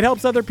it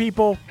helps other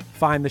people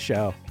find the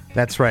show.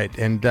 That's right.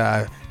 And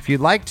If you'd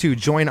like to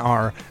join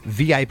our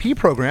VIP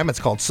program,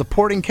 it's called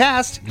Supporting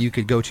Cast. You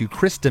could go to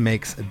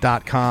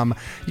KristaMakes.com.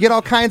 You get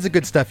all kinds of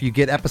good stuff. You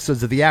get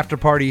episodes of The After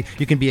Party.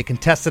 You can be a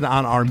contestant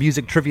on our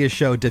music trivia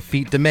show,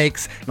 Defeat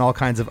DeMakes, and all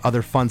kinds of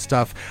other fun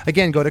stuff.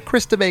 Again, go to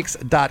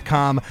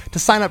KristaMakes.com to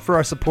sign up for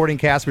our Supporting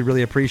Cast. We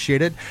really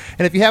appreciate it.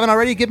 And if you haven't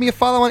already, give me a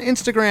follow on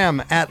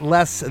Instagram at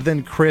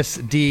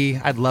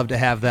LessThanChrisD. I'd love to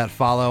have that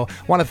follow.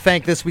 Want to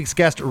thank this week's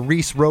guest,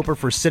 Reese Roper,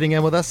 for sitting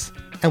in with us,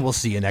 and we'll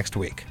see you next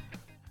week.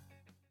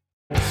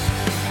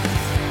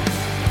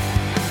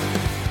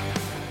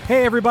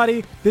 Hey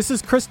everybody, this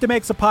is Krista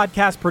Makes a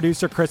Podcast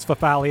producer Chris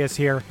Fafalius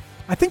here.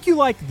 I think you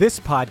like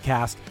this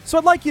podcast, so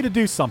I'd like you to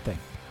do something.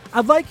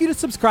 I'd like you to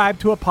subscribe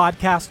to a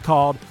podcast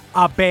called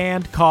A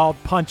Band Called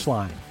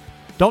Punchline.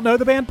 Don't know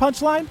the band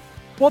Punchline?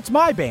 Well, it's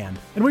my band,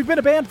 and we've been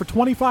a band for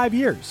 25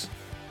 years.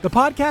 The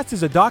podcast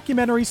is a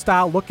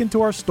documentary-style look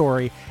into our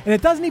story, and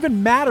it doesn't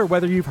even matter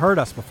whether you've heard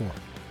us before.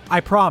 I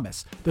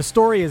promise, the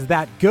story is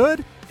that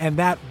good and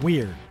that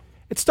weird.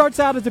 It starts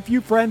out as a few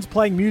friends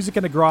playing music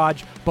in a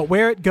garage, but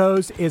where it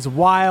goes is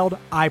wild,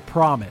 I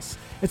promise.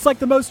 It's like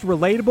the most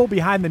relatable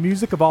behind the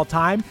music of all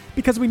time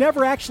because we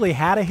never actually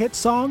had a hit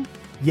song,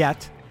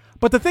 yet.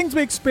 But the things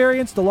we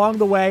experienced along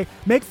the way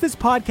makes this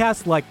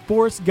podcast like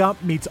Forrest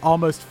Gump meets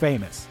Almost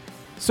Famous.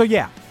 So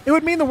yeah, it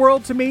would mean the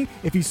world to me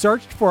if you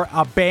searched for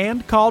A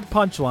Band Called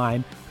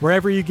Punchline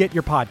wherever you get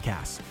your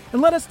podcasts.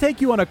 And let us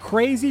take you on a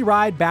crazy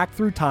ride back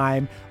through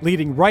time,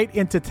 leading right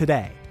into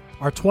today,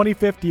 our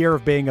 25th year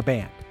of being a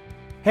band.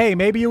 Hey,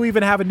 maybe you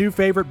even have a new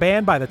favorite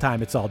band by the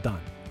time it's all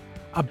done.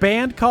 A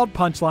Band Called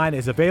Punchline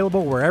is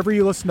available wherever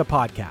you listen to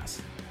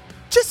podcasts.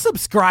 Just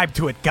subscribe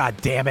to it,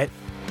 goddammit!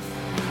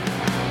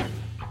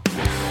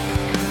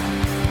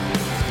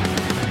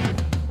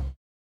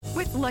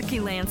 With Lucky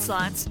Land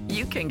Slots,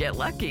 you can get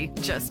lucky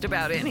just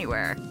about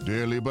anywhere.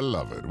 Dearly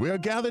beloved, we are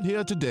gathered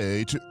here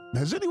today to...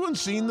 Has anyone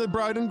seen the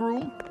bride and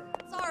groom?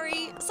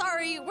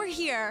 Sorry, we're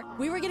here.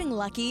 We were getting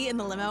lucky in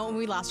the limo and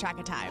we lost track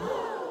of time.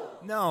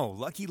 No,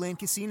 Lucky Land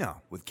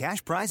Casino, with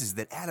cash prizes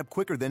that add up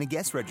quicker than a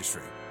guest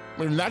registry.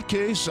 In that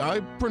case,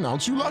 I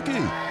pronounce you lucky.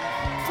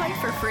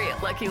 Play for free at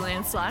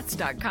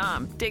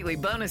LuckyLandSlots.com. Daily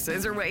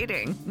bonuses are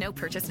waiting. No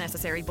purchase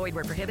necessary. Void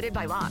where prohibited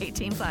by law.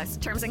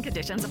 18+. Terms and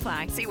conditions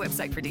apply. See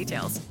website for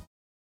details.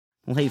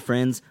 Well, hey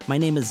friends, my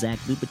name is Zach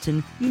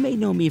Lupetin. You may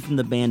know me from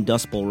the band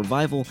Dust Bowl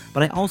Revival,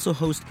 but I also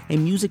host a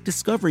music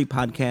discovery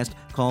podcast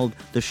called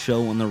The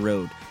Show on the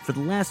Road. For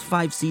the last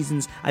 5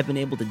 seasons, I've been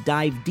able to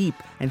dive deep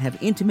and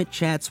have intimate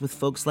chats with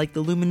folks like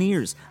the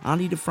Lumineers,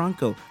 Ani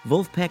DeFranco,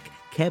 Wolfpack,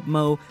 Keb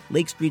Mo,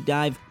 Lake Street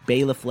Dive,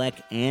 Bela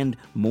Fleck, and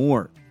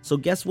more. So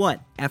guess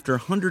what? After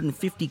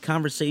 150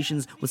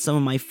 conversations with some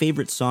of my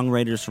favorite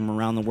songwriters from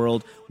around the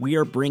world, we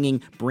are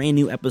bringing brand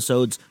new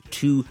episodes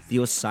to the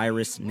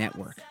Osiris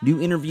Network.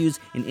 New interviews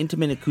and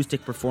intimate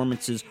acoustic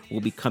performances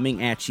will be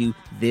coming at you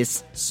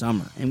this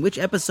summer. And which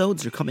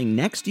episodes are coming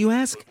next, you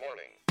ask?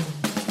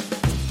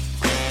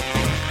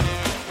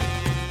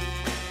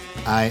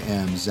 I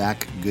am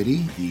Zach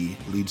Goody, the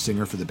lead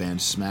singer for the band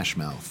Smash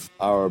Mouth.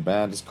 Our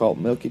band is called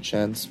Milky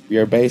Chance. We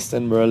are based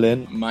in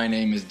Berlin. My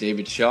name is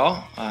David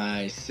Shaw.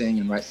 I sing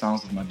and write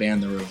songs with my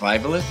band, The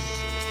Revivalists.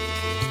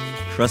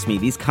 Trust me,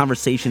 these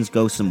conversations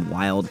go some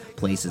wild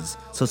places.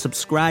 So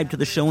subscribe to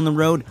The Show on the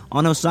Road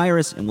on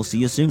Osiris, and we'll see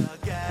you soon.